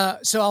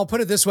 So I'll put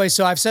it this way.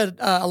 So I've said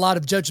a lot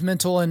of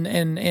judgmental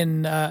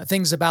and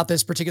things about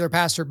this particular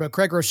pastor, but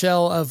Craig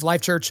Rochelle of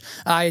Life Church,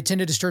 I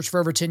attended his church for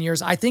over 10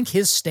 years. I think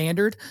his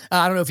standard,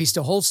 I don't know if he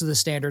still holds to the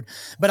standard,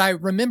 but I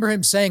remember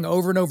him saying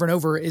over and over and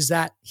over is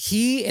that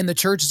he and the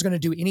church is going to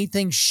do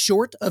anything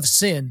short of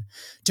sin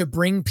to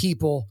bring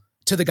people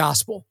to the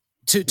gospel,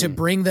 to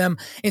bring them.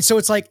 And so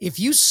it's like, if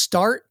you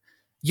start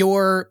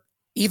your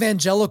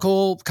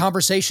evangelical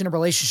conversation and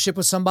relationship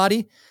with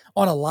somebody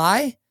on a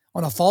lie,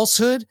 on a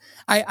falsehood,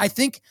 I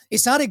think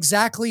it's not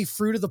exactly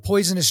fruit of the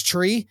poisonous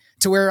tree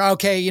to where,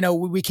 okay,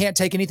 we can't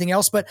take anything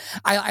else. But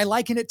I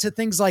liken it to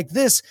things like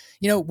this,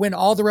 when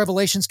all the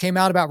revelations came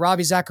out about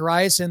Ravi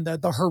Zacharias and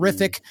the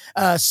horrific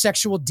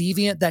sexual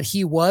deviant that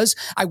he was.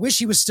 I wish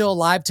he was still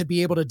alive to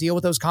be able to deal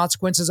with those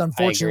consequences.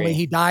 Unfortunately,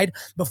 he died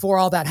before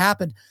all that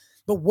happened.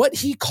 But what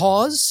he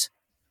caused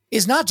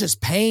is not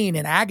just pain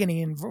and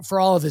agony and for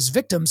all of his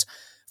victims.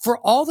 For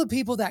all the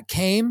people that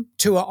came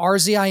to a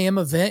RZIM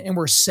event and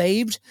were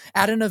saved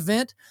at an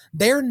event,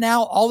 they're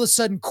now all of a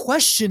sudden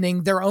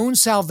questioning their own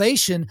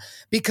salvation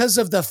because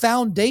of the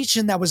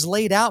foundation that was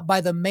laid out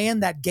by the man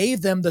that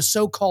gave them the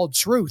so-called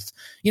truth.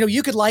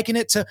 You could liken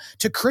it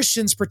to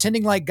Christians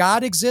pretending like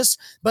God exists,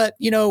 but,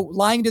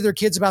 lying to their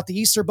kids about the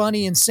Easter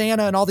Bunny and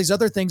Santa and all these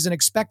other things and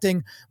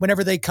expecting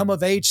whenever they come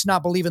of age to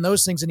not believe in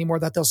those things anymore,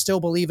 that they'll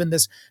still believe in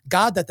this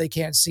God that they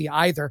can't see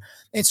either.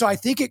 And so I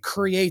think it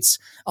creates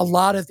a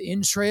lot of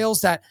entrails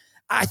that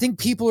I think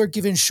people are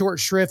given short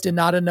shrift and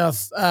not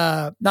enough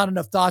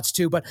thoughts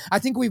to. But I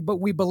think we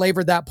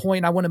belabored that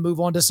point. I want to move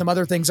on to some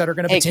other things that are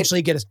going to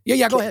potentially get us.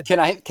 Yeah, go ahead. Can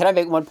I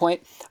make one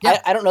point?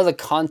 Yeah. I don't know the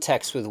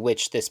context with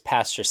which this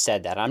pastor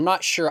said that. I'm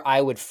not sure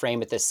I would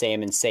frame it the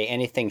same and say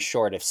anything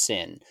short of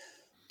sin.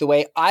 The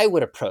way I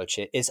would approach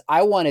it is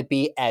I want to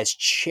be as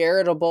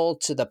charitable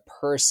to the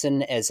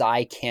person as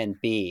I can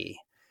be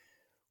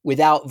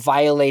without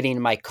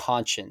violating my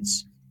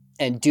conscience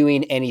and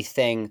doing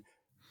anything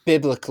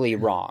biblically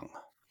wrong.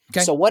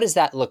 Okay. So what does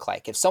that look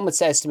like? If someone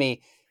says to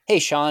me, hey,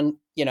 Sean,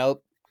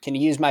 can you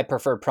use my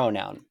preferred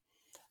pronoun?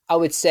 I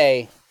would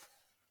say,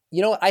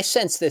 what? I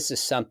sense this is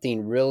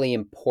something really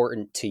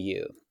important to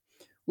you.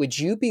 Would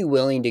you be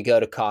willing to go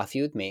to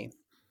coffee with me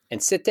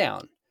and sit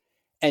down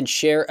and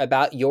share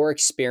about your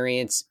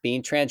experience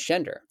being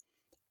transgender?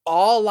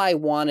 All I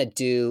want to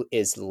do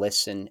is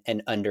listen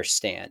and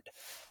understand.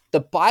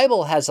 The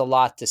Bible has a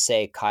lot to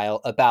say,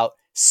 Kyle, about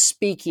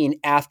speaking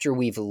after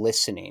we've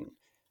listening.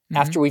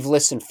 After we've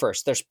listened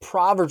first. There's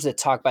Proverbs that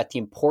talk about the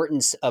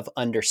importance of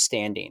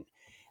understanding.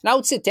 And I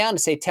would sit down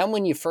and say, tell me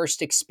when you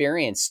first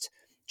experienced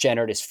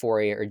gender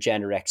dysphoria or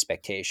gender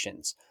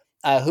expectations.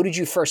 Who did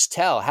you first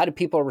tell? How did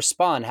people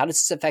respond? How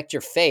does this affect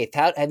your faith?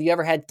 Have you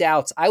ever had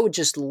doubts? I would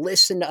just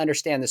listen to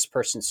understand this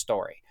person's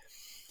story.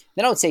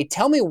 Then I would say,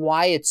 tell me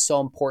why it's so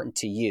important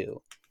to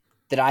you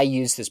that I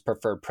use this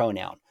preferred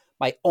pronoun.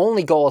 My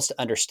only goal is to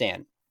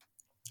understand.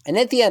 And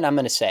at the end, I'm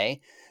going to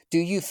say, do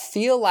you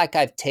feel like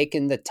I've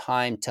taken the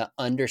time to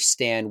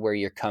understand where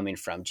you're coming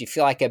from? Do you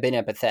feel like I've been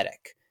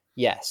empathetic?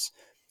 Yes.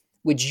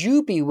 Would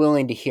you be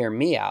willing to hear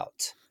me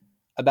out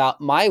about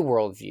my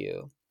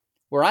worldview,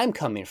 where I'm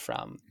coming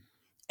from,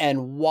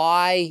 and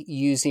why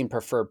using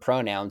preferred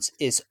pronouns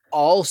is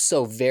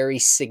also very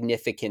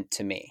significant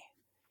to me?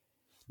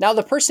 Now,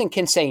 the person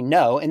can say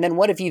no, and then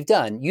what have you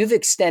done? You've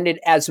extended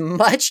as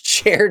much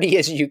charity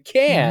as you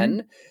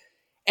can,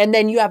 and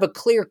then you have a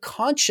clear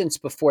conscience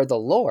before the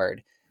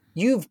Lord.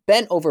 You've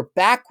bent over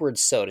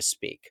backwards, so to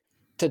speak,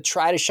 to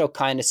try to show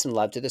kindness and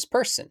love to this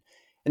person.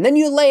 And then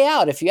you lay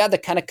out, if you have the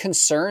kind of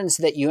concerns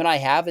that you and I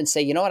have, and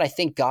say, I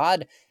think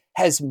God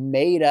has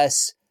made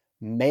us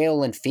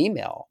male and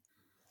female,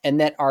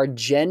 and that our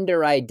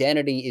gender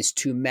identity is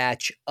to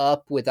match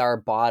up with our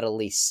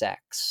bodily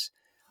sex.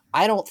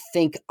 I don't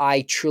think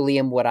I truly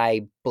am what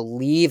I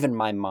believe in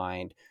my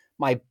mind.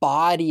 My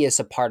body is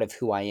a part of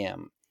who I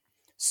am.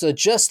 So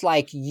just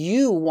like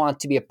you want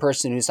to be a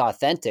person who's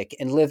authentic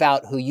and live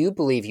out who you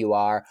believe you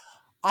are,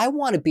 I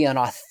want to be an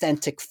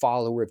authentic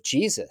follower of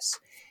Jesus.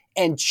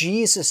 And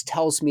Jesus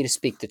tells me to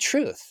speak the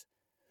truth.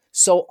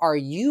 So are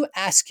you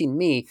asking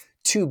me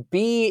to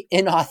be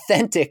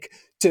inauthentic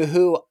to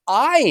who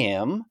I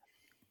am?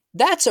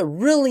 That's a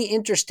really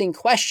interesting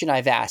question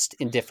I've asked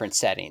in different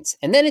settings.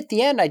 And then at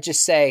the end, I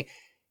just say,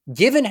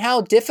 given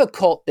how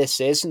difficult this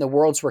is in the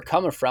worlds we're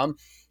coming from,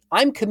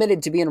 I'm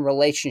committed to be in a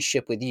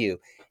relationship with you.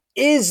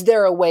 Is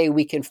there a way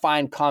we can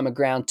find common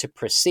ground to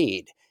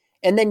proceed?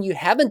 And then you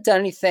haven't done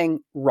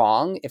anything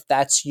wrong, if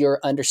that's your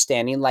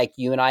understanding, like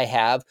you and I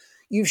have.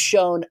 You've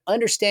shown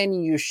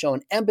understanding, you've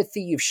shown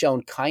empathy, you've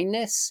shown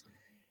kindness.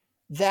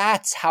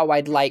 That's how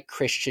I'd like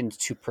Christians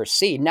to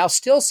proceed. Now,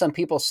 still some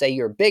people say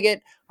you're a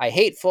bigot,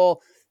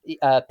 hateful,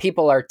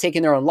 people are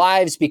taking their own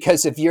lives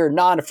because of your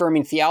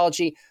non-affirming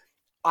theology.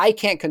 I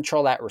can't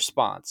control that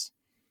response,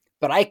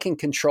 but I can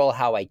control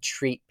how I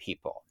treat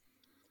people.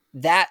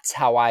 That's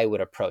how I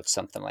would approach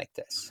something like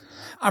this.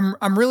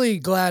 I'm really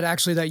glad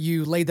actually that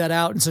you laid that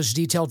out in such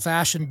detailed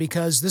fashion,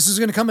 because this is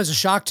going to come as a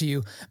shock to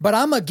you, but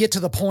I'm a get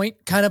to the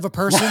point kind of a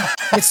person.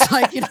 It's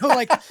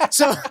like,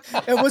 so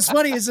what's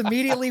funny is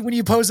immediately when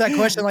you pose that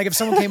question, like if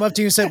someone came up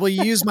to you and said, "Will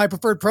you use my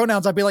preferred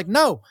pronouns?" I'd be like,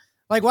 "No."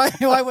 Like, why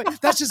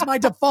that's just my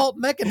default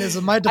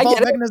mechanism. My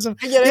default mechanism.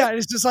 Yeah.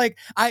 It's just like,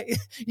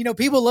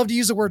 people love to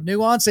use the word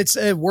nuance. It's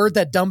a word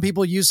that dumb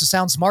people use to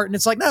sound smart. And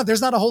it's like, no,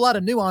 there's not a whole lot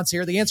of nuance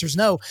here. The answer is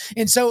no.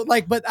 And so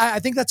but I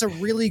think that's a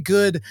really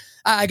good,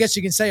 I guess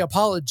you can say,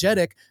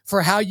 apologetic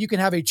for how you can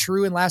have a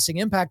true and lasting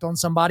impact on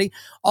somebody,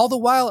 all the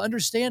while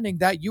understanding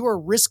that you are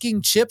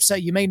risking chips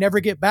that you may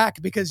never get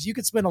back, because you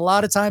could spend a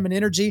lot of time and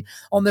energy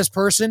on this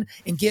person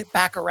and get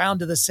back around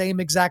to the same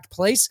exact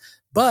place.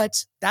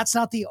 But that's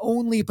not the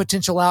only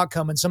potential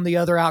outcome, and some of the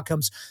other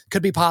outcomes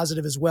could be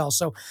positive as well.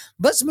 So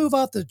let's move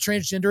off the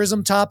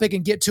transgenderism topic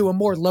and get to a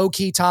more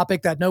low-key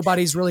topic that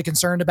nobody's really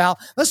concerned about.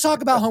 Let's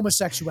talk about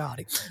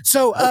homosexuality.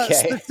 So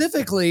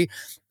specifically,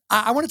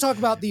 I want to talk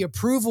about the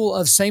approval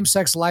of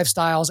same-sex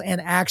lifestyles and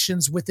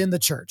actions within the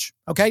church.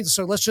 Okay,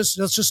 so let's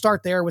just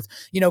start there with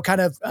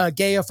kind of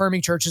gay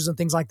affirming churches and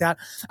things like that.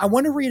 I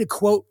want to read a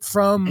quote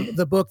from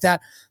the book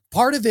that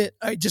part of it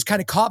just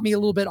kind of caught me a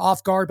little bit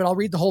off guard, but I'll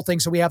read the whole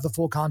thing so we have the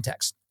full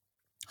context.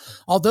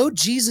 Although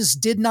Jesus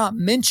did not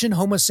mention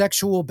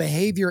homosexual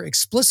behavior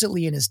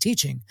explicitly in his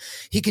teaching,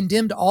 he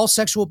condemned all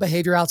sexual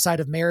behavior outside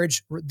of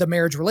marriage, the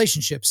marriage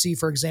relationship. See,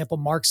 for example,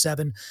 Mark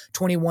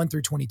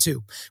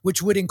 7:21-22,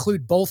 which would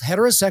include both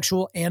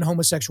heterosexual and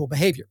homosexual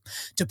behavior.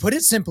 To put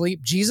it simply,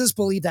 Jesus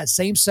believed that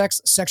same-sex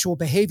sexual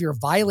behavior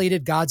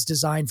violated God's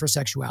design for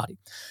sexuality.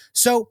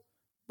 So,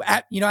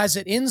 as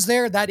it ends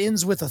there, that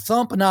ends with a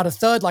thump and not a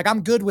thud. Like,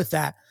 I'm good with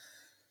that.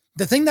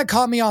 The thing that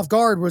caught me off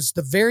guard was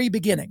the very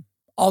beginning.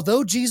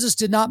 Although Jesus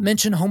did not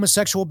mention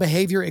homosexual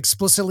behavior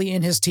explicitly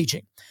in his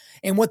teaching.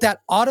 And what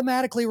that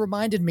automatically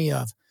reminded me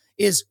of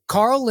is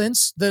Carl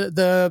Lentz,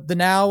 the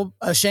now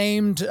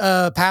ashamed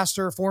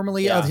pastor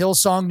formerly of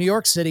Hillsong, New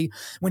York City,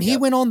 when he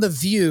went on The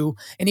View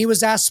and he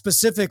was asked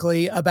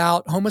specifically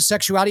about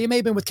homosexuality. It may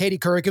have been with Katie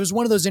Couric. It was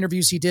one of those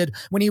interviews he did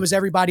when he was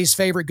everybody's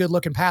favorite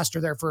good-looking pastor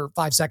there for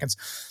 5 seconds.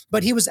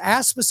 But he was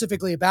asked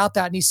specifically about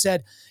that, and he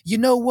said, "You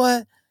know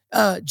what?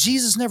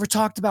 Jesus never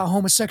talked about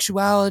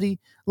homosexuality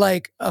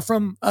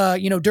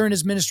during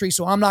his ministry,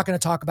 so I'm not going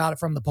to talk about it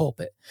from the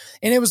pulpit."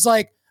 And it was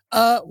like,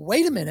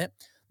 wait a minute.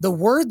 The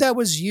word that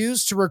was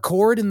used to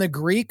record in the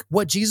Greek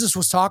what Jesus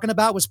was talking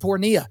about was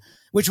porneia,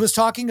 which was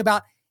talking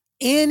about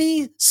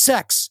any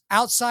sex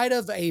outside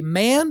of a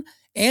man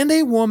and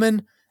a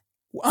woman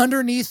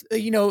underneath,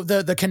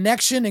 the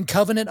connection and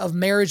covenant of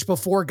marriage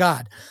before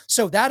God.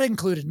 So that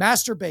included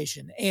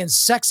masturbation and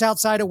sex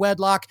outside of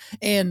wedlock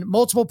and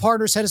multiple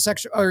partners,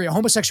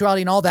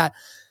 homosexuality and all that.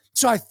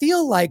 So I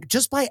feel like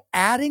just by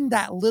adding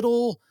that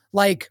little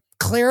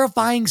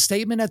clarifying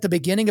statement at the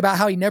beginning about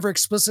how he never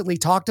explicitly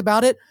talked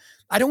about it,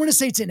 I don't want to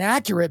say it's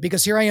inaccurate,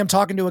 because here I am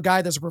talking to a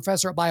guy that's a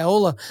professor at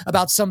Biola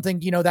about something,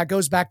 that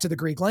goes back to the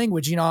Greek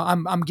language.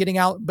 I'm getting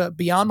out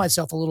beyond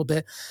myself a little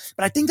bit,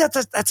 but I think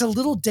that's a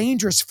little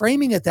dangerous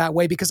framing it that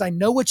way, because I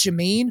know what you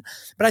mean,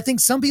 but I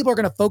think some people are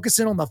going to focus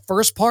in on the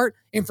first part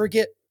and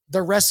forget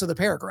the rest of the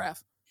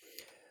paragraph.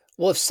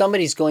 Well, if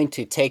somebody's going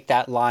to take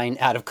that line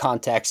out of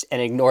context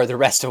and ignore the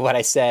rest of what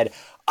I said,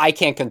 I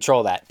can't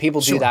control that.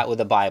 People do that with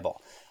the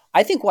Bible.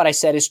 I think what I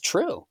said is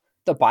true.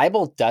 The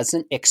Bible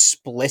doesn't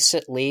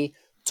explicitly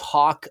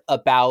talk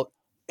about,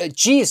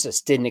 Jesus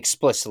didn't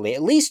explicitly,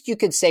 at least you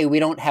could say we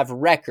don't have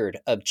record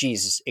of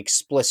Jesus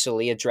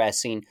explicitly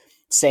addressing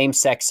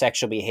same-sex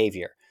sexual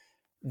behavior.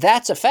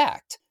 That's a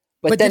fact.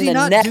 But then did he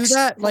not do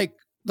that?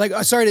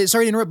 Sorry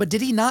to interrupt, but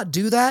did he not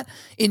do that?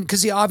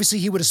 Because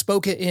he would have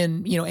spoke it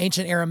in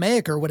ancient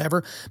Aramaic or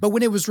whatever. But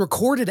when it was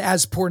recorded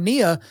as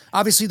porneia,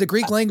 obviously the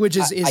Greek language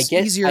is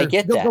easier. I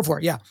get that. Go for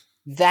it. Yeah.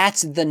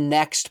 That's the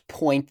next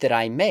point that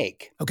I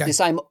make. Okay. Because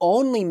I'm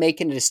only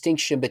making a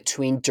distinction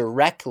between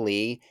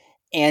directly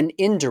and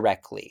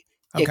indirectly,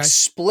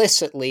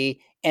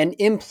 explicitly and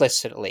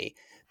implicitly.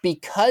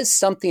 Because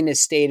something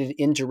is stated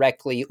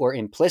indirectly or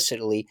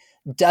implicitly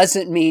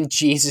doesn't mean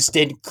Jesus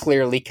didn't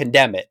clearly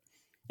condemn it.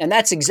 And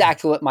that's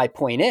exactly what my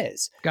point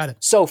is. Got it.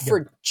 So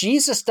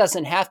Jesus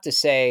doesn't have to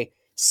say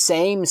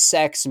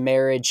same-sex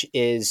marriage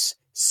is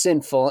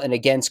sinful and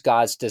against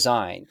God's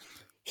design.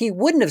 He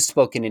wouldn't have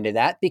spoken into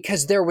that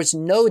because there was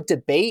no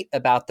debate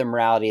about the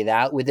morality of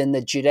that within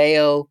the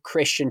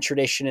Judeo-Christian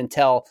tradition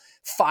until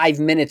 5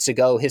 minutes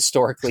ago,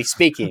 historically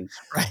speaking.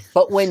 Right.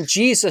 But when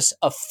Jesus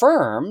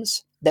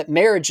affirms that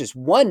marriage is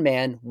one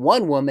man,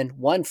 one woman,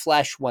 one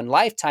flesh, one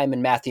lifetime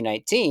in Matthew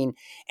 19,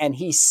 and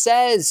he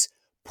says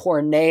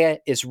porneia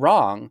is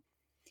wrong,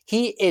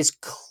 he is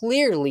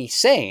clearly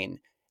saying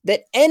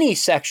that any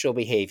sexual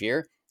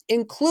behavior,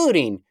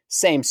 including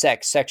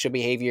same-sex sexual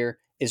behavior,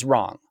 is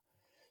wrong.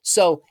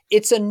 So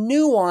it's a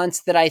nuance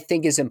that I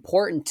think is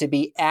important to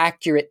be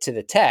accurate to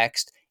the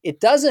text it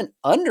doesn't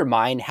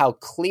undermine how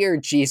clear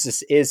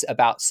Jesus is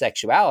about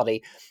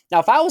sexuality. Now,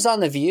 if I was on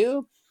The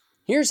View,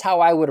 here's how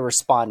I would have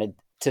responded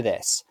to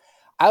this.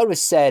 I would have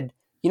said,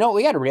 you know what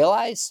we got to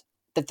realize?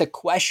 That the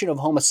question of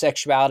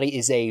homosexuality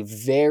is a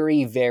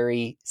very,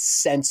 very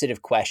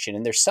sensitive question.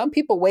 And there's some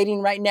people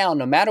waiting right now,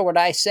 no matter what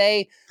I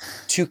say,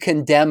 to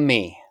condemn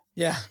me.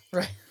 Yeah,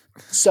 right.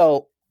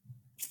 So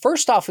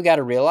first off, we got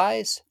to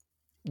realize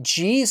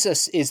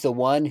Jesus is the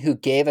one who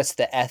gave us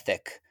the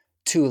ethic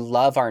to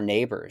love our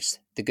neighbors,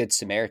 the Good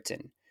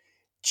Samaritan.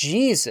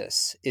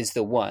 Jesus is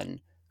the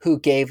one who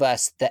gave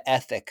us the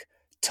ethic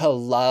to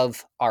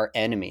love our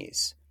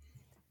enemies.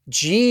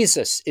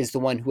 Jesus is the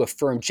one who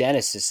affirmed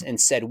Genesis and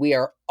said, we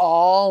are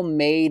all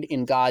made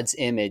in God's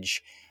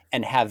image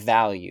and have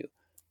value.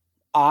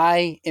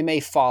 I am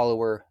a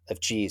follower of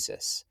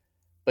Jesus.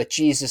 But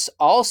Jesus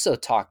also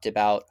talked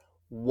about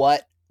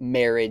what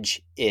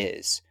marriage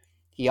is.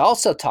 He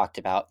also talked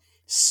about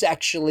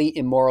sexually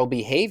immoral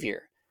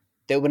behavior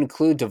that would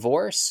include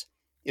divorce,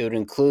 it would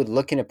include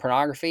looking at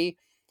pornography,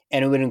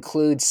 and it would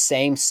include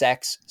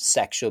same-sex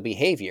sexual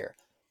behavior.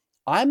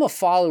 I'm a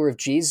follower of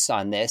Jesus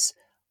on this.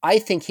 I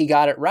think he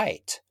got it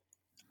right.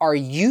 Are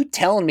you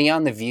telling me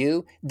on The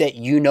View that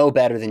you know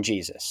better than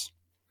Jesus?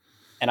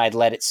 And I'd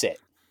let it sit.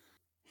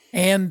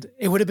 And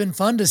it would have been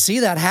fun to see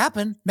that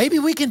happen. Maybe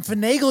we can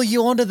finagle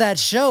you onto that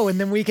show and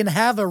then we can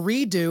have a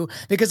redo,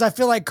 because I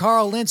feel like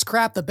Carl Lentz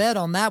crapped the bed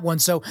on that one.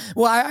 So,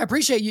 well, I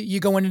appreciate you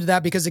going into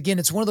that, because again,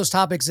 it's one of those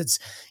topics that's,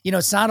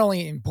 it's not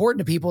only important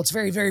to people, it's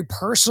very, very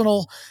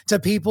personal to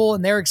people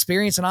and their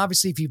experience. And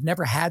obviously, if you've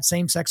never had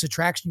same-sex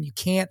attraction, you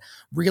can't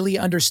really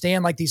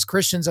understand, like these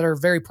Christians that are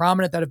very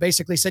prominent that have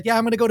basically said, yeah,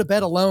 I'm going to go to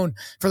bed alone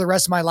for the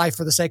rest of my life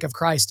for the sake of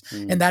Christ.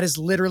 And that is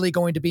literally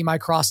going to be my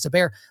cross to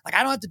bear. Like,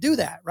 I don't have to do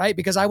that, right?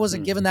 Because I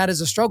wasn't given that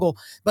as a struggle.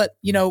 But,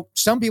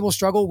 some people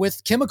struggle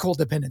with chemical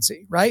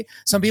dependency, right?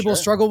 Some people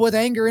struggle with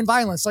anger and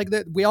violence. Like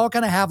that, we all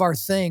kind of have our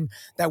thing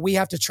that we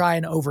have to try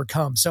and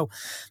overcome. So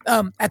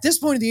at this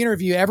point in the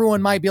interview,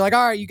 everyone might be like,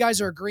 all right, you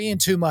guys are agreeing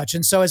too much.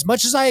 And so as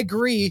much as I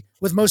agree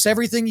with most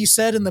everything you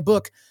said in the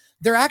book,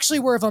 there actually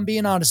were, if I'm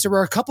being honest, there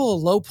were a couple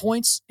of low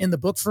points in the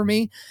book for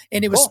me.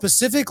 And it was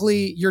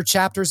specifically your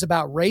chapters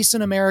about race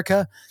in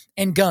America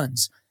and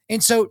guns.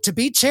 And so to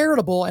be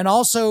charitable and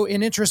also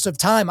in interest of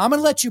time, I'm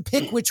going to let you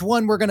pick which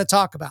one we're going to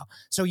talk about.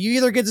 So you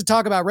either get to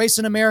talk about race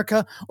in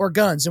America or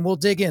guns, and we'll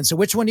dig in. So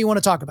which one do you want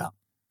to talk about?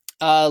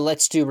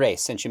 Let's do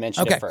race, since you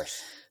mentioned it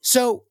first.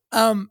 So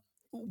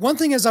one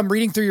thing as I'm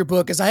reading through your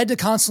book is I had to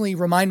constantly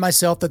remind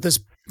myself that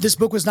this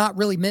book was not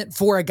really meant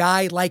for a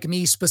guy like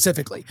me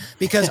specifically,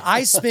 because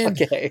I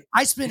spend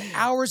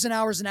hours and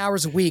hours and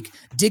hours a week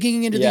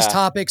digging into these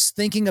topics,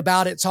 thinking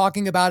about it,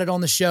 talking about it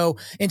on the show.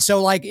 And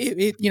so like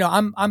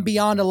I'm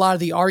beyond a lot of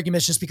the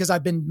arguments just because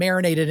I've been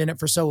marinated in it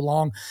for so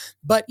long.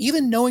 But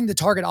even knowing the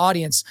target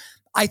audience,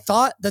 I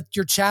thought that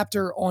your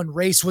chapter on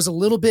race was a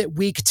little bit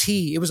weak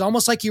tea. It was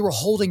almost like you were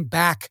holding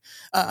back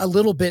a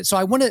little bit. So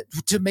I wanted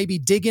to maybe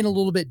dig in a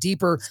little bit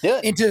deeper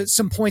into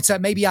some points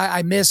that maybe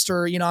I missed,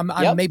 or,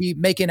 I'm maybe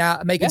making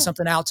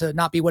something out to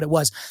not be what it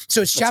was.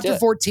 So it's chapter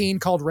 14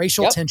 called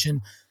Racial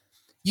Tension.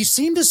 You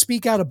seem to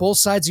speak out of both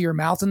sides of your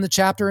mouth in the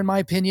chapter, in my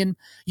opinion.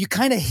 You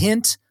kind of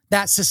hint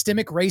that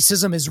systemic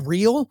racism is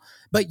real,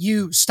 but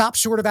you stop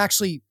short of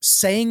actually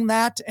saying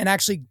that and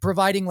actually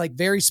providing like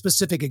very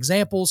specific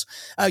examples.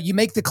 You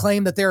make the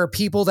claim that there are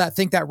people that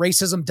think that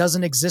racism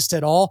doesn't exist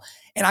at all.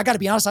 And I got to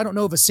be honest, I don't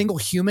know of a single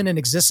human in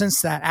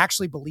existence that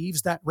actually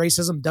believes that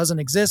racism doesn't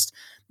exist.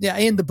 Yeah,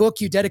 in the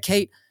book, you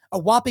dedicate a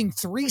whopping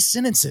 3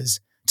 sentences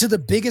to the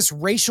biggest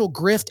racial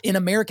grift in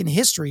American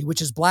history,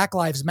 which is Black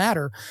Lives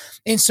Matter.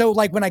 And so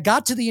like when I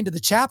got to the end of the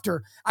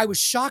chapter, I was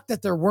shocked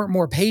that there weren't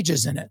more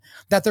pages in it,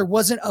 that there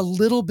wasn't a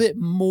little bit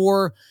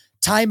more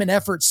time and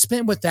effort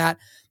spent with that.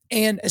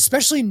 And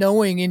especially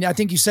knowing, and I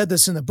think you said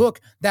this in the book,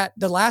 that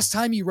the last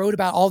time you wrote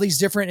about all these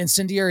different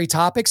incendiary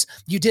topics,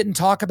 you didn't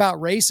talk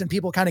about race and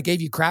people kind of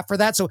gave you crap for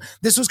that. So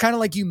this was kind of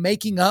like you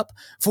making up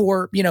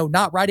for,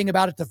 not writing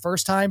about it the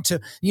first time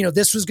to,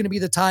 this was going to be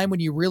the time when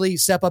you really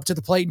step up to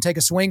the plate and take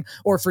a swing,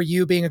 or for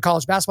you being a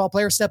college basketball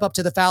player, step up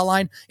to the foul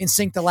line and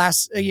sink the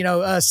last,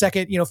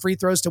 second, free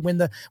throws to win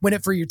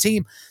it for your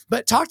team.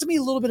 But talk to me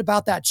a little bit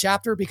about that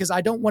chapter, because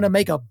I don't want to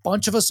make a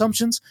bunch of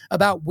assumptions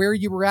about where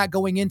you were at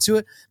going into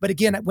it. But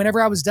again, whenever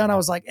I was done, I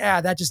was like,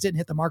 that just didn't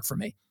hit the mark for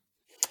me.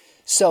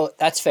 So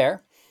that's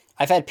fair.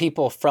 I've had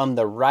people from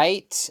the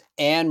right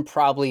and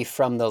probably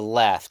from the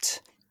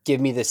left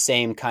give me the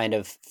same kind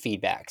of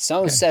feedback.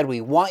 Some said, we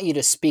want you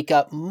to speak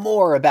up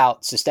more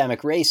about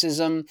systemic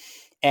racism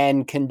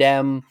and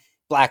condemn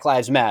Black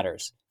Lives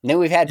Matters. And then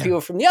we've had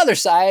people from the other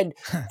side.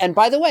 And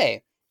by the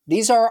way,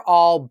 these are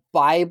all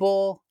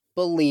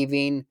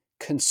Bible-believing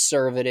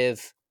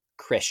conservative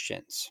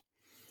Christians.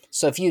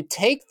 So if you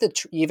take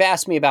you've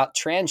asked me about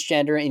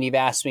transgender and you've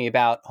asked me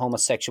about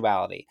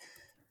homosexuality.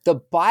 The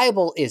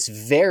Bible is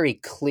very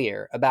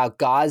clear about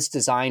God's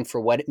design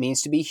for what it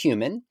means to be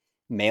human,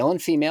 male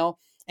and female,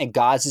 and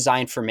God's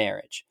design for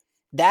marriage.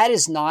 That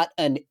is not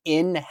an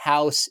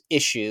in-house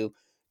issue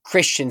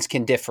Christians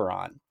can differ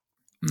on.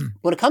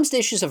 When it comes to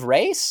issues of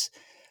race,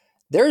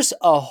 there's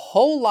a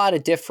whole lot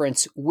of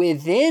difference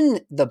within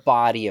the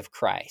body of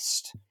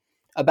Christ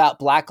about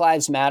Black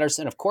Lives Matters.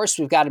 And of course,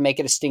 we've got to make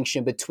a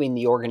distinction between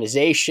the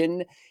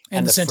organization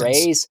and the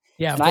phrase.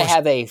 Yeah, and I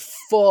have a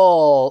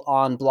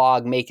full-on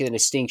blog making the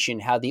distinction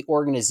how the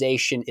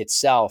organization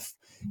itself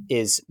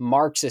is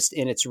Marxist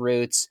in its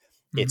roots.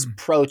 It's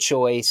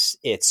pro-choice.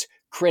 It's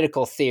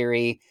critical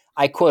theory.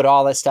 I quote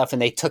all that stuff,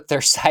 and they took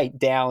their site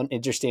down,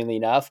 interestingly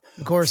enough,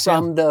 of course,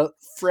 from the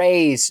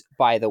phrase,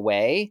 by the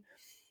way.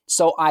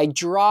 So I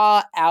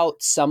draw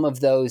out some of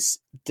those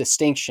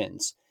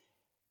distinctions.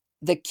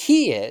 The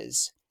key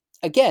is,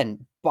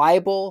 again,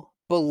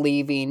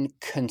 Bible-believing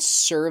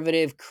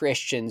conservative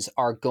Christians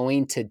are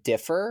going to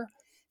differ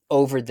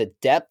over the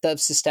depth of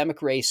systemic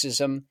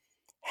racism,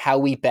 how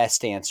we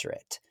best answer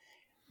it.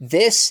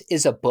 This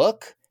is a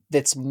book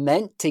that's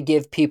meant to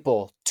give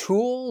people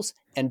tools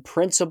and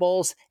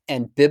principles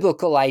and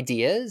biblical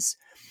ideas,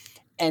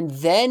 and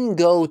then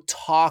go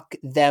talk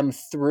them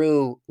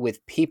through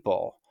with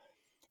people.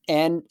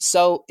 And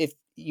so if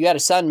you had a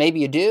son, maybe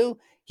you do,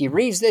 he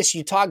reads this,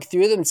 you talk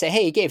through them and say,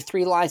 hey, he gave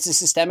 3 lines of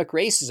systemic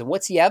racism.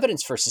 What's the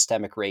evidence for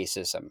systemic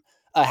racism?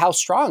 How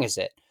strong is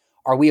it?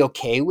 Are we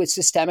okay with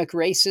systemic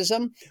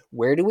racism?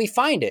 Where do we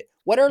find it?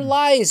 What are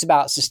lies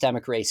about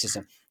systemic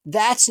racism?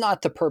 That's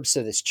not the purpose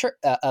of this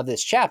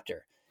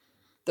chapter.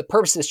 The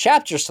purpose of this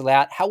chapter is to lay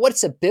out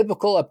what's a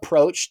biblical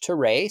approach to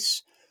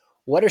race?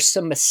 What are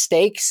some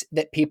mistakes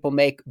that people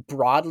make,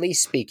 broadly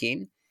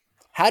speaking?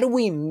 How do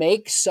we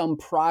make some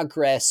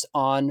progress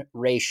on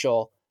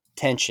racial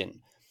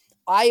tension?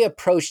 I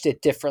approached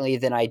it differently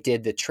than I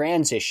did the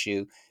trans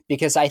issue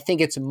because I think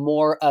it's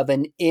more of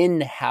an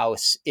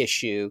in-house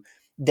issue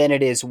than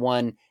it is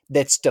one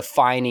that's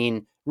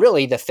defining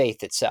really the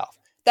faith itself.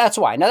 That's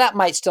why. Now, that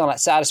might still not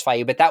satisfy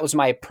you, but that was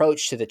my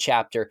approach to the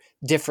chapter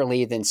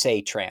differently than,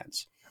 say,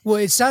 trans. Well,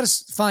 it's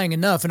satisfying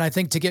enough, and I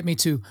think to get me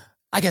to,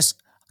 I guess,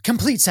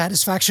 complete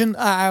satisfaction,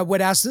 I would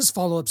ask this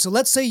follow-up. So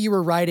let's say you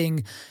were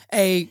writing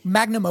a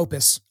magnum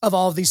opus of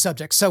all of these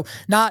subjects. So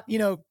not,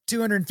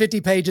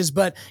 250 pages,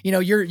 but,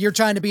 you're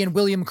trying to be in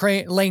William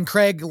Lane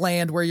Craig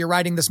land where you're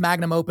writing this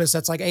magnum opus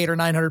that's like 800 or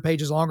 900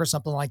 pages long or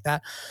something like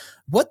that.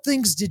 What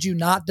things did you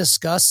not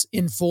discuss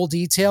in full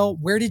detail?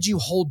 Where did you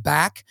hold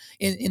back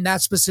in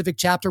that specific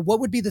chapter? What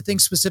would be the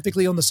things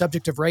specifically on the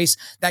subject of race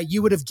that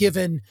you would have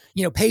given,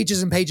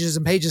 pages and pages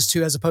and pages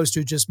to, as opposed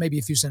to just maybe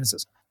a few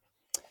sentences?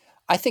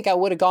 I think I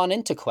would have gone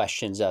into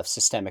questions of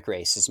systemic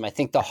racism. I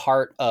think the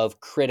heart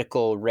of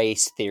critical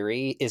race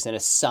theory is an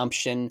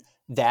assumption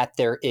that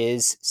there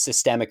is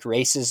systemic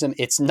racism.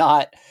 It's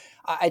not,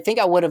 I think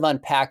I would have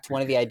unpacked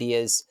one of the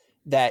ideas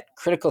that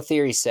critical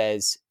theory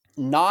says,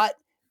 not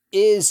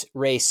is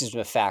racism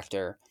a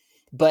factor,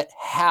 but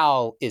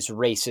how is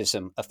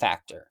racism a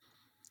factor?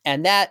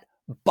 And that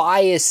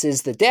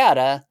biases the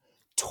data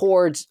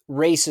towards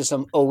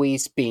racism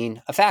always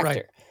being a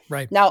factor.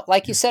 Right. Now,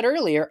 like you said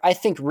earlier, I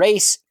think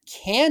race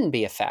can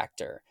be a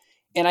factor.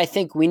 And I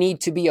think we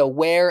need to be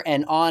aware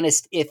and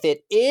honest. If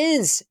it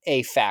is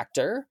a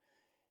factor,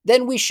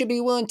 then we should be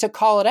willing to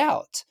call it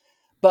out.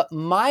 But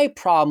my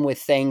problem with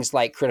things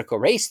like critical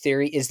race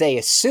theory is they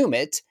assume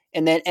it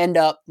and then end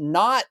up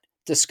not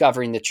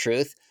discovering the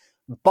truth,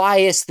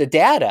 bias the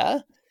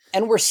data,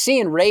 and we're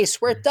seeing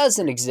race where it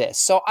doesn't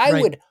exist. So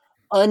I would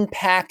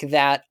unpack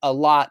that a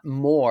lot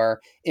more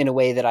in a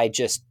way that I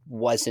just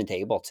wasn't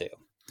able to.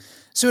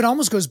 So it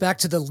almost goes back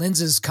to the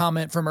lenses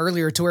comment from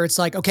earlier to where it's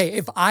like, okay,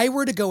 if I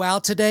were to go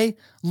out today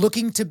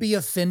looking to be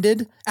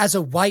offended as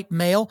a white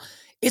male,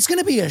 it's going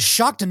to be a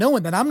shock to no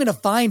one that I'm going to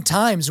find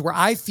times where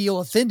I feel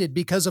offended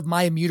because of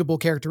my immutable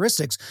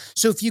characteristics.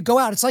 So if you go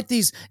out, it's like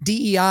these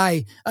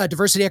DEI,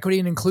 diversity, equity,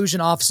 and inclusion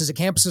offices at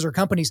campuses or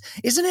companies.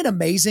 Isn't it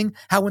amazing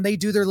how when they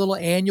do their little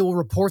annual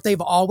report, they've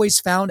always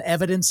found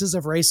evidences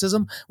of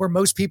racism where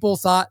most people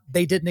thought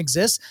they didn't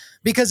exist?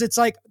 Because it's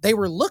like they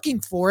were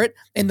looking for it,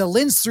 and the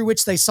lens through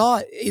which they saw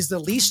it is the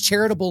least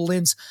charitable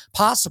lens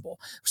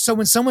possible. So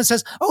when someone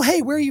says, oh,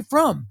 hey, where are you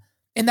from?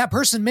 And that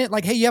person meant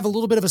like, hey, you have a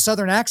little bit of a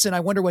Southern accent. I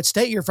wonder what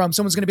state you're from.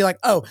 Someone's going to be like,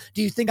 oh,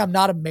 do you think I'm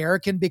not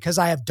American because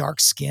I have dark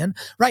skin?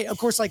 Right. Of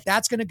course, like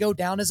that's going to go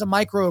down as a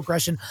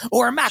microaggression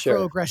or a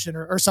macroaggression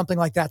or something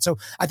like that. So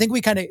I think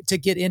we kind of, to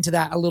get into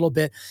that a little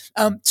bit,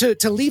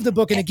 to leave the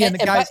book. And again,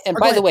 guys.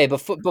 By the way,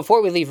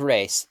 before we leave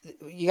race,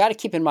 you got to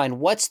keep in mind,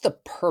 what's the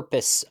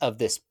purpose of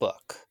this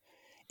book?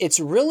 It's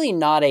really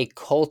not a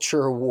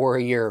culture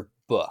warrior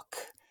book.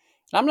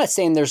 And I'm not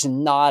saying there's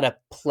not a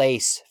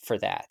place for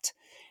that.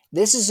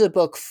 This is a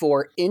book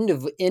for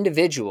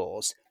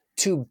individuals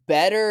to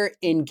better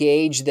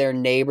engage their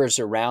neighbors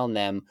around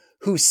them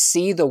who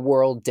see the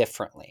world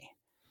differently.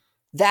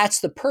 That's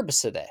the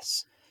purpose of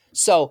this.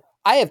 So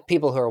I have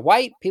people who are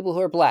white, people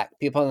who are black,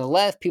 people on the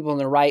left, people on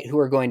the right who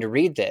are going to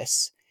read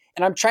this.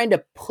 And I'm trying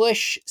to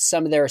push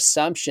some of their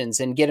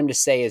assumptions and get them to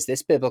say, is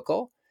this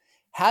biblical?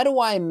 How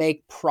do I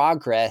make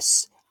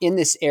progress in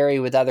this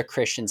area with other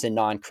Christians and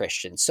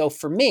non-Christians? So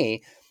for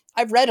me,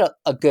 I've read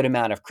a good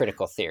amount of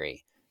critical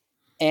theory.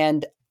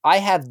 And I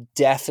have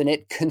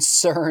definite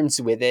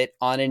concerns with it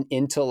on an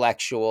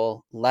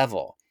intellectual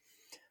level.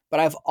 but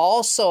I've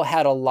also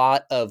had a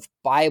lot of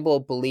Bible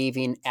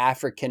believing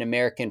African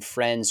American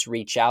friends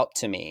reach out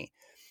to me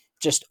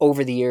just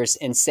over the years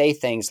and say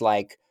things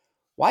like,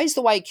 why is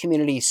the white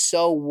community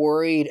so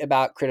worried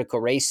about critical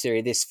race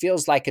theory? This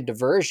feels like a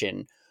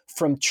diversion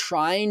from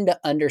trying to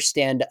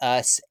understand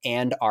us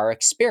and our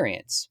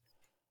experience.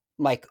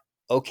 I'm like,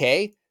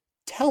 okay,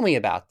 tell me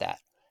about that.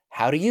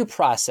 How do you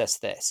process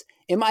this?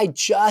 Am I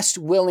just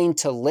willing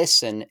to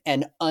listen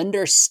and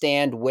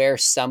understand where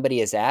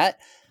somebody is at?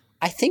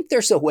 I think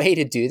there's a way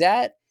to do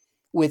that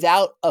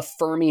without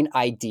affirming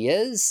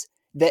ideas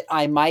that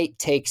I might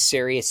take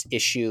serious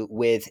issue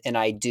with, and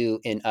I do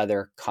in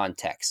other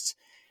contexts.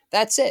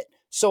 That's it.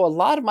 So a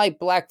lot of my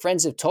Black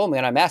friends have told me,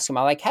 and I'm asking them,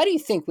 I'm like, how do you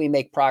think we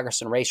make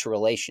progress in racial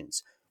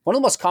relations? One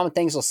of the most common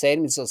things they'll say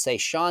to me is they'll say,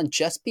 Sean,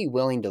 just be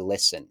willing to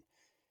listen. I'm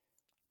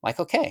like,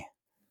 okay,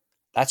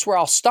 that's where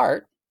I'll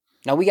start.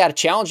 Now we got to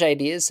challenge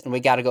ideas and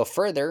we got to go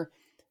further,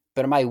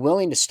 but am I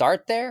willing to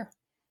start there?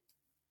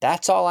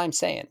 That's all I'm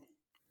saying.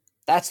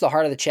 That's the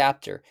heart of the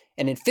chapter.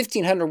 And in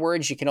 1,500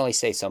 words, you can only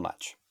say so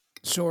much.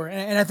 Sure.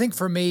 And I think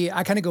for me,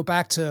 I kind of go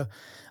back to,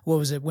 what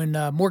was it, when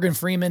Morgan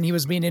Freeman, he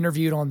was being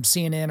interviewed on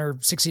CNN or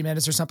 60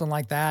 Minutes or something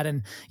like that.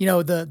 And, you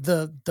know,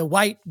 the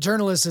white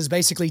journalist is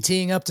basically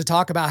teeing up to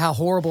talk about how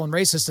horrible and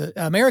racist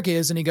America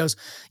is. And he goes,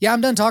 yeah,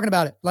 I'm done talking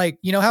about it. Like,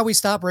 you know how we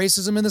stop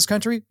racism in this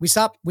country? We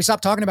stop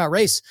talking about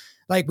race.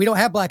 Like, we don't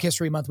have Black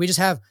History Month. We just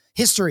have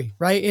history,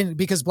 right? And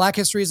because Black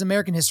history is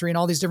American history and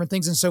all these different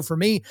things. And so for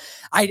me,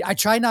 I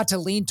try not to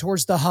lean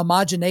towards the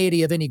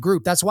homogeneity of any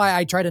group. That's why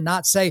I try to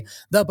not say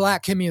the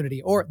Black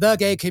community or the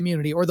gay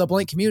community or the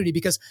blank community,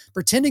 because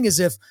pretending as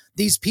if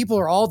these people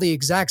are all the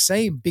exact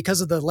same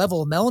because of the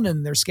level of melanin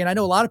in their skin. I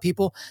know a lot of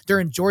people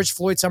during George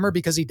Floyd summer,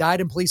 because he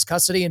died in police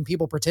custody and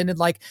people pretended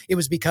like it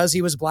was because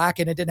he was Black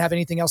and it didn't have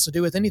anything else to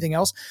do with anything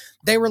else.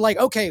 They were like,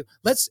 okay,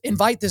 let's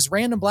invite this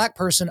random Black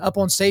person up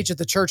on stage at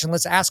the church and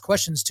let's ask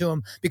questions to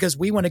him because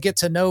we want to get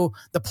to know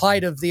the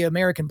plight of the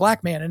American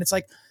Black man. And it's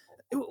like,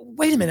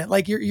 wait a minute,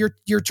 like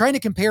you're trying to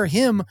compare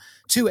him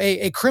to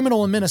a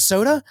criminal in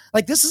Minnesota.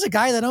 Like, this is a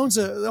guy that owns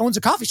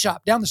a coffee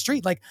shop down the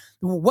street. Like,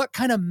 what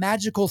kind of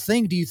magical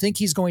thing do you think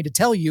he's going to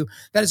tell you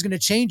that is going to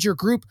change your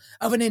group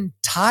of an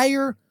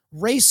entire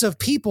race of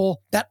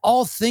people that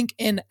all think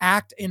and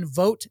act and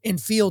vote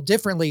and feel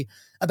differently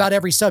about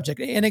every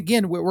subject? And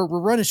again, we're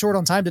running short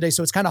on time today,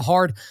 so it's kind of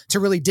hard to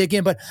really dig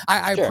in, but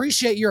I Sure.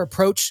 appreciate your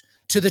approach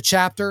to the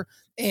chapter.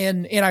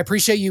 And I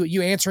appreciate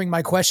you answering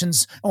my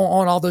questions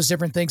on all those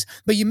different things.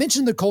 But you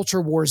mentioned the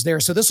culture wars there.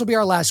 So this will be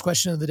our last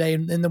question of the day,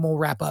 and then we'll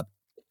wrap up.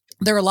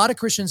 There are a lot of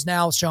Christians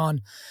now,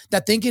 Sean,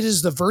 that think it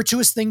is the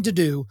virtuous thing to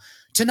do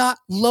to not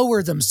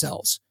lower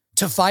themselves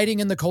to fighting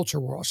in the culture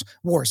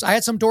wars. I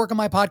had some dork on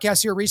my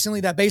podcast here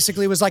recently that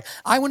basically was like,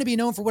 I want to be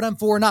known for what I'm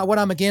for, not what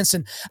I'm against.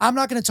 And I'm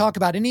not going to talk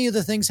about any of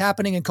the things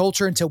happening in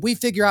culture until we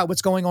figure out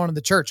what's going on in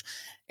the church.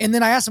 And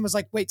then I asked him, I was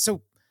like, wait,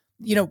 so,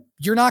 you know,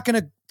 you're not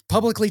going to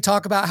publicly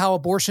talk about how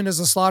abortion is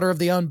a slaughter of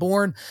the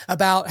unborn,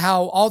 about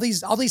how all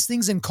these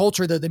things in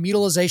culture, the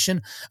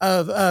mutilization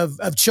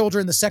of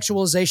children, the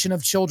sexualization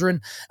of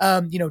children,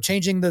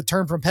 changing the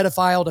term from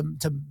pedophile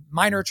to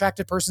minor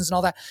attracted persons and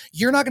all that.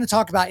 You're not going to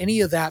talk about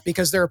any of that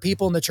because there are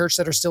people in the church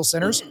that are still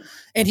sinners.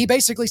 And he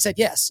basically said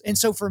yes. And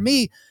so for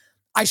me,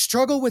 I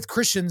struggle with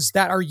Christians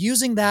that are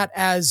using that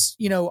as,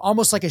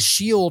 almost like a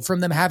shield from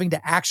them having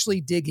to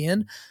actually dig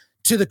in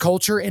to the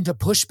culture and to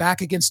push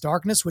back against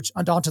darkness, which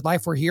Undaunted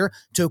Life, we're here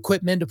to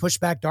equip men to push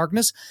back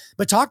darkness.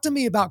 But talk to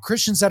me about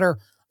Christians that are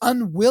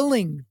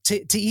unwilling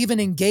to even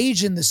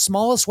engage in the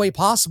smallest way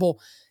possible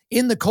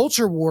in the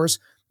culture wars,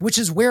 which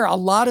is where a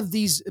lot of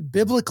these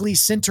biblically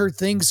centered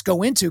things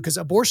go into, because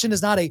abortion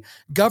is not a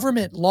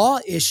government law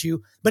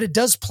issue, but it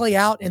does play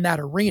out in that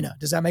arena.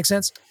 Does that make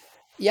sense?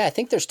 Yeah, I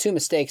think there's two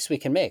mistakes we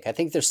can make. I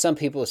think there's some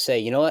people who say,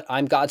 you know what,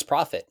 I'm God's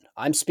prophet.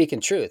 I'm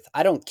speaking truth.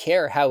 I don't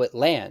care how it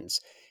lands.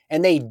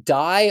 And they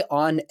die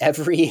on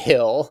every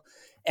hill,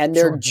 and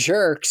they're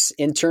jerks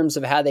in terms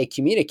of how they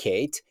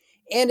communicate,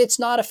 and it's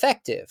not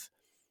effective.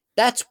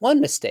 That's one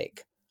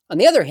mistake. On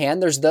the other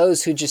hand, there's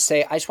those who just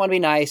say, I just want to be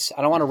nice.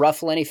 I don't want to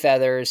ruffle any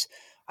feathers.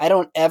 I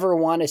don't ever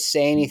want to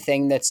say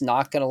anything that's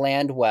not going to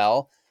land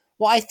well.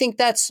 Well, I think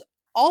that's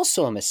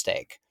also a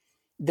mistake.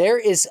 There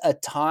is a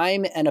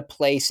time and a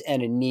place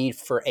and a need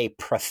for a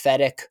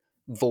prophetic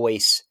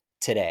voice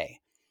today.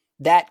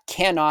 That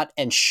cannot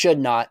and should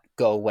not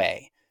go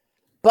away.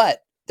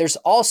 But there's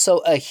also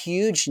a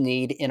huge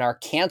need in our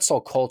cancel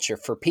culture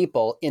for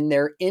people in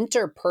their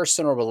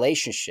interpersonal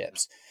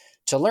relationships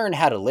to learn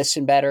how to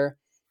listen better,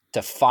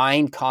 to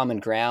find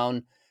common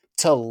ground,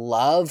 to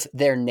love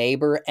their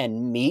neighbor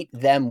and meet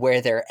them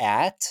where they're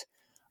at.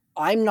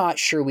 I'm not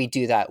sure we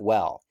do that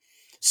well.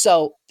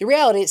 So the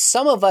reality is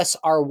some of us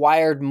are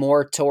wired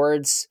more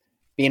towards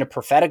being a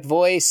prophetic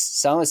voice.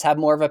 Some of us have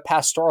more of a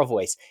pastoral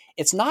voice.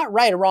 It's not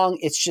right or wrong.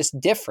 It's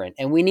just different.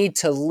 And we need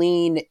to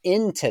lean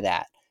into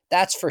that.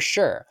 That's for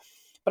sure.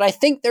 But I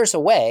think there's a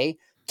way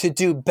to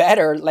do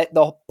better. Like,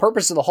 the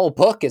purpose of the whole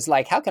book is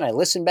like, how can I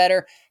listen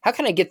better? How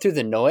can I get through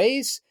the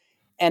noise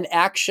and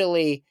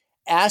actually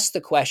ask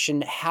the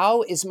question,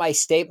 how is my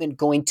statement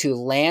going to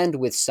land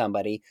with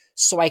somebody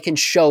so I can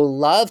show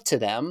love to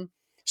them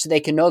so they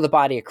can know the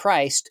body of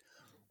Christ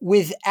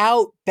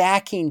without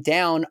backing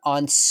down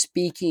on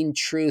speaking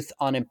truth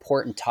on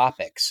important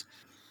topics?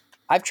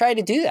 I've tried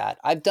to do that.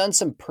 I've done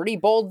some pretty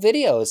bold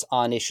videos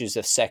on issues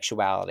of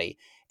sexuality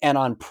and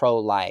on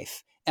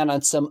pro-life and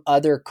on some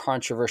other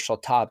controversial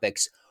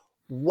topics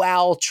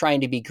while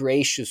trying to be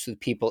gracious with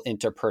people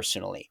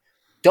interpersonally.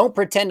 Don't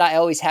pretend I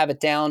always have it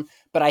down,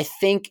 but I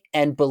think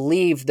and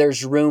believe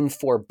there's room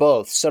for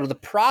both. So to the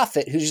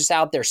prophet who's just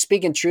out there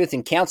speaking truth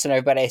and counseling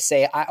everybody, I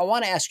say, I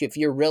want to ask you if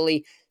you're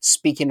really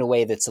speaking in a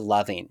way that's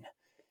loving,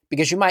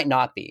 because you might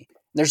not be.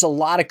 There's a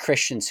lot of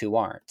Christians who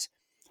aren't.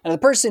 And the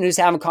person who's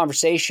having a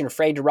conversation,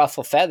 afraid to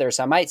ruffle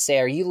feathers, I might say,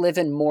 are you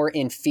living more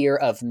in fear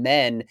of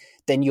men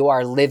than you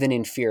are living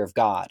in fear of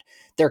God?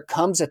 There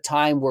comes a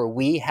time where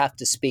we have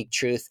to speak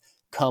truth,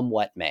 come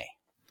what may.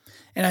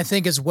 And I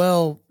think as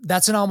well,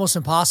 that's an almost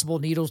impossible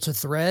needle to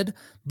thread,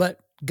 but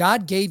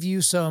God gave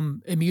you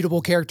some immutable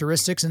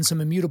characteristics and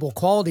some immutable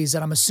qualities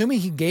that I'm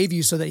assuming he gave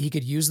you so that he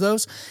could use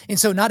those. And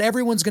so not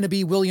everyone's going to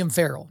be William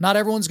Farrell. Not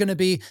everyone's going to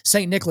be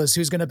St. Nicholas,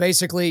 who's going to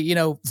basically,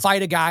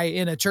 fight a guy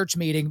in a church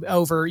meeting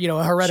over,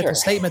 a heretical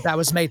statement that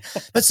was made.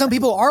 But some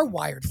people are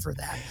wired for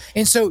that.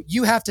 And so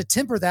you have to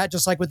temper that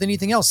just like with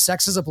anything else.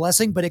 Sex is a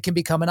blessing, but it can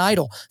become an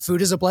idol.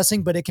 Food is a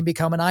blessing, but it can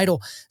become an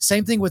idol.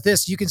 Same thing with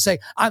this. You can say,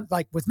 I'm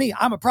like with me,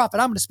 I'm a prophet,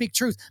 I'm going to speak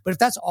truth. But if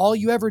that's all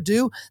you ever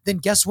do, then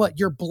guess what?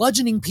 You're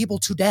bludgeoning people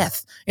to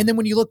death. And then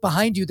when you look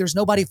behind you, there's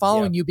nobody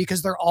following you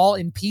because they're all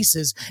in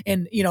pieces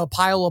and, a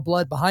pile of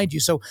blood behind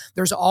you. So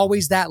there's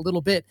always that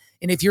little bit.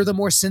 And if you're the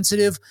more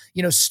sensitive,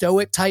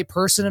 stoic type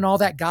person and all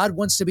that, God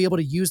wants to be able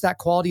to use that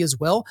quality as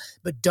well.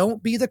 But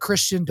don't be the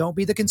Christian, don't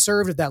be the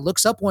conservative that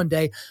looks up one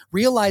day,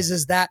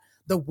 realizes that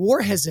the war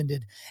has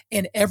ended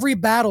and every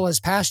battle has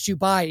passed you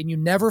by and you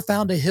never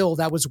found a hill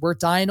that was worth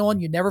dying on.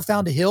 You never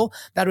found a hill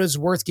that was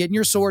worth getting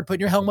your sword,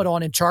 putting your helmet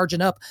on and charging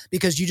up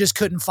because you just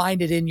couldn't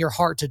find it in your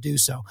heart to do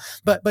so.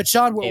 But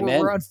Sean,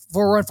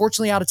 we're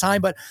unfortunately out of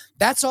time, but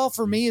that's all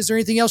for me. Is there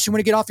anything else you want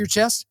to get off your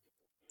chest?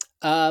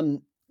 You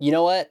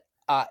know what?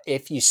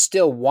 If you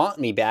still want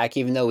me back,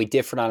 even though we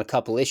differed on a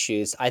couple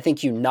issues, I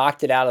think you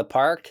knocked it out of the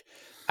park.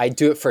 I'd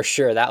do it for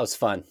sure. That was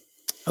fun.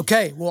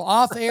 Okay. Well,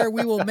 off air,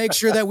 we will make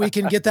sure that we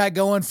can get that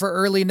going for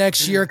early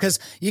next year. Cause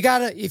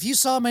if you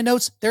saw my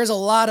notes, there's a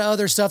lot of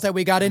other stuff that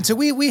we got into.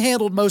 We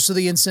handled most of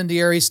the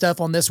incendiary stuff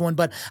on this one,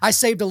 but I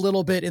saved a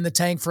little bit in the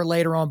tank for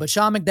later on. But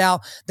Sean McDowell,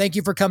 thank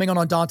you for coming on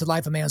Undaunted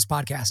Life of Man's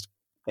podcast.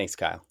 Thanks,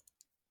 Kyle.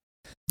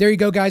 There you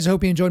go, guys. I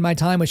hope you enjoyed my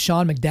time with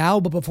Sean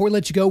McDowell. But before we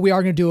let you go, we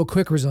are going to do a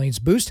quick resilience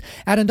boost.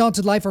 At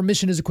Undaunted Life, our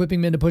mission is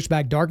equipping men to push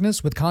back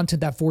darkness with content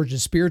that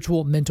forges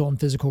spiritual, mental, and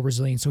physical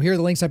resilience. So here are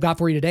the links I've got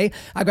for you today.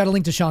 I've got a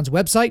link to Sean's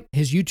website,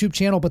 his YouTube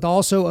channel, but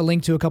also a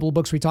link to a couple of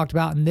books we talked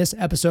about in this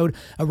episode,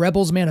 A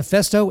Rebel's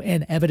Manifesto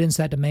and Evidence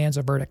That Demands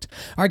a Verdict.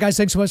 All right, guys,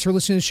 thanks so much for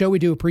listening to the show. We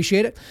do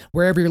appreciate it.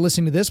 Wherever you're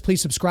listening to this,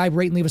 please subscribe,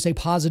 rate, and leave us a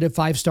positive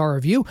 5-star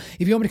review.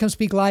 If you want me to come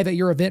speak live at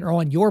your event or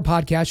on your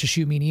podcast, just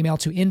shoot me an email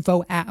to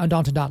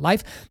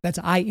info@undaunted.life. That's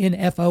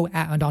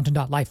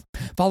info@undaunted.life.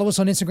 Follow us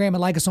on Instagram and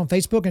like us on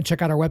Facebook, and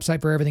check out our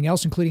website for everything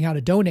else, including how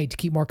to donate to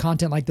keep more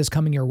content like this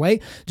coming your way.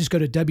 Just go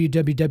to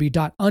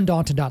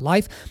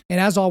www.undaunted.life. And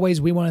as always,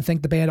 we want to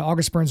thank the band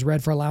August Burns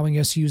Red for allowing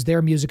us to use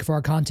their music for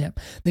our content.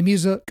 The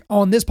music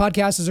on this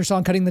podcast is their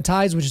song Cutting the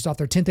Ties, which is off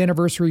their 10th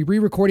anniversary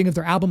re-recording of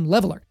their album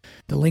Leveler.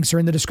 The links are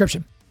in the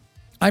description.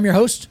 I'm your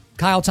host,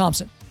 Kyle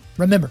Thompson.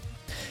 Remember,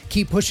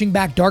 keep pushing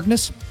back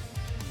darkness,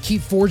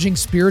 keep forging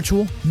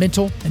spiritual,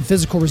 mental, and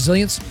physical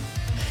resilience.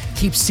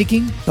 Keep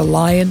seeking the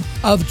Lion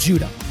of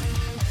Judah.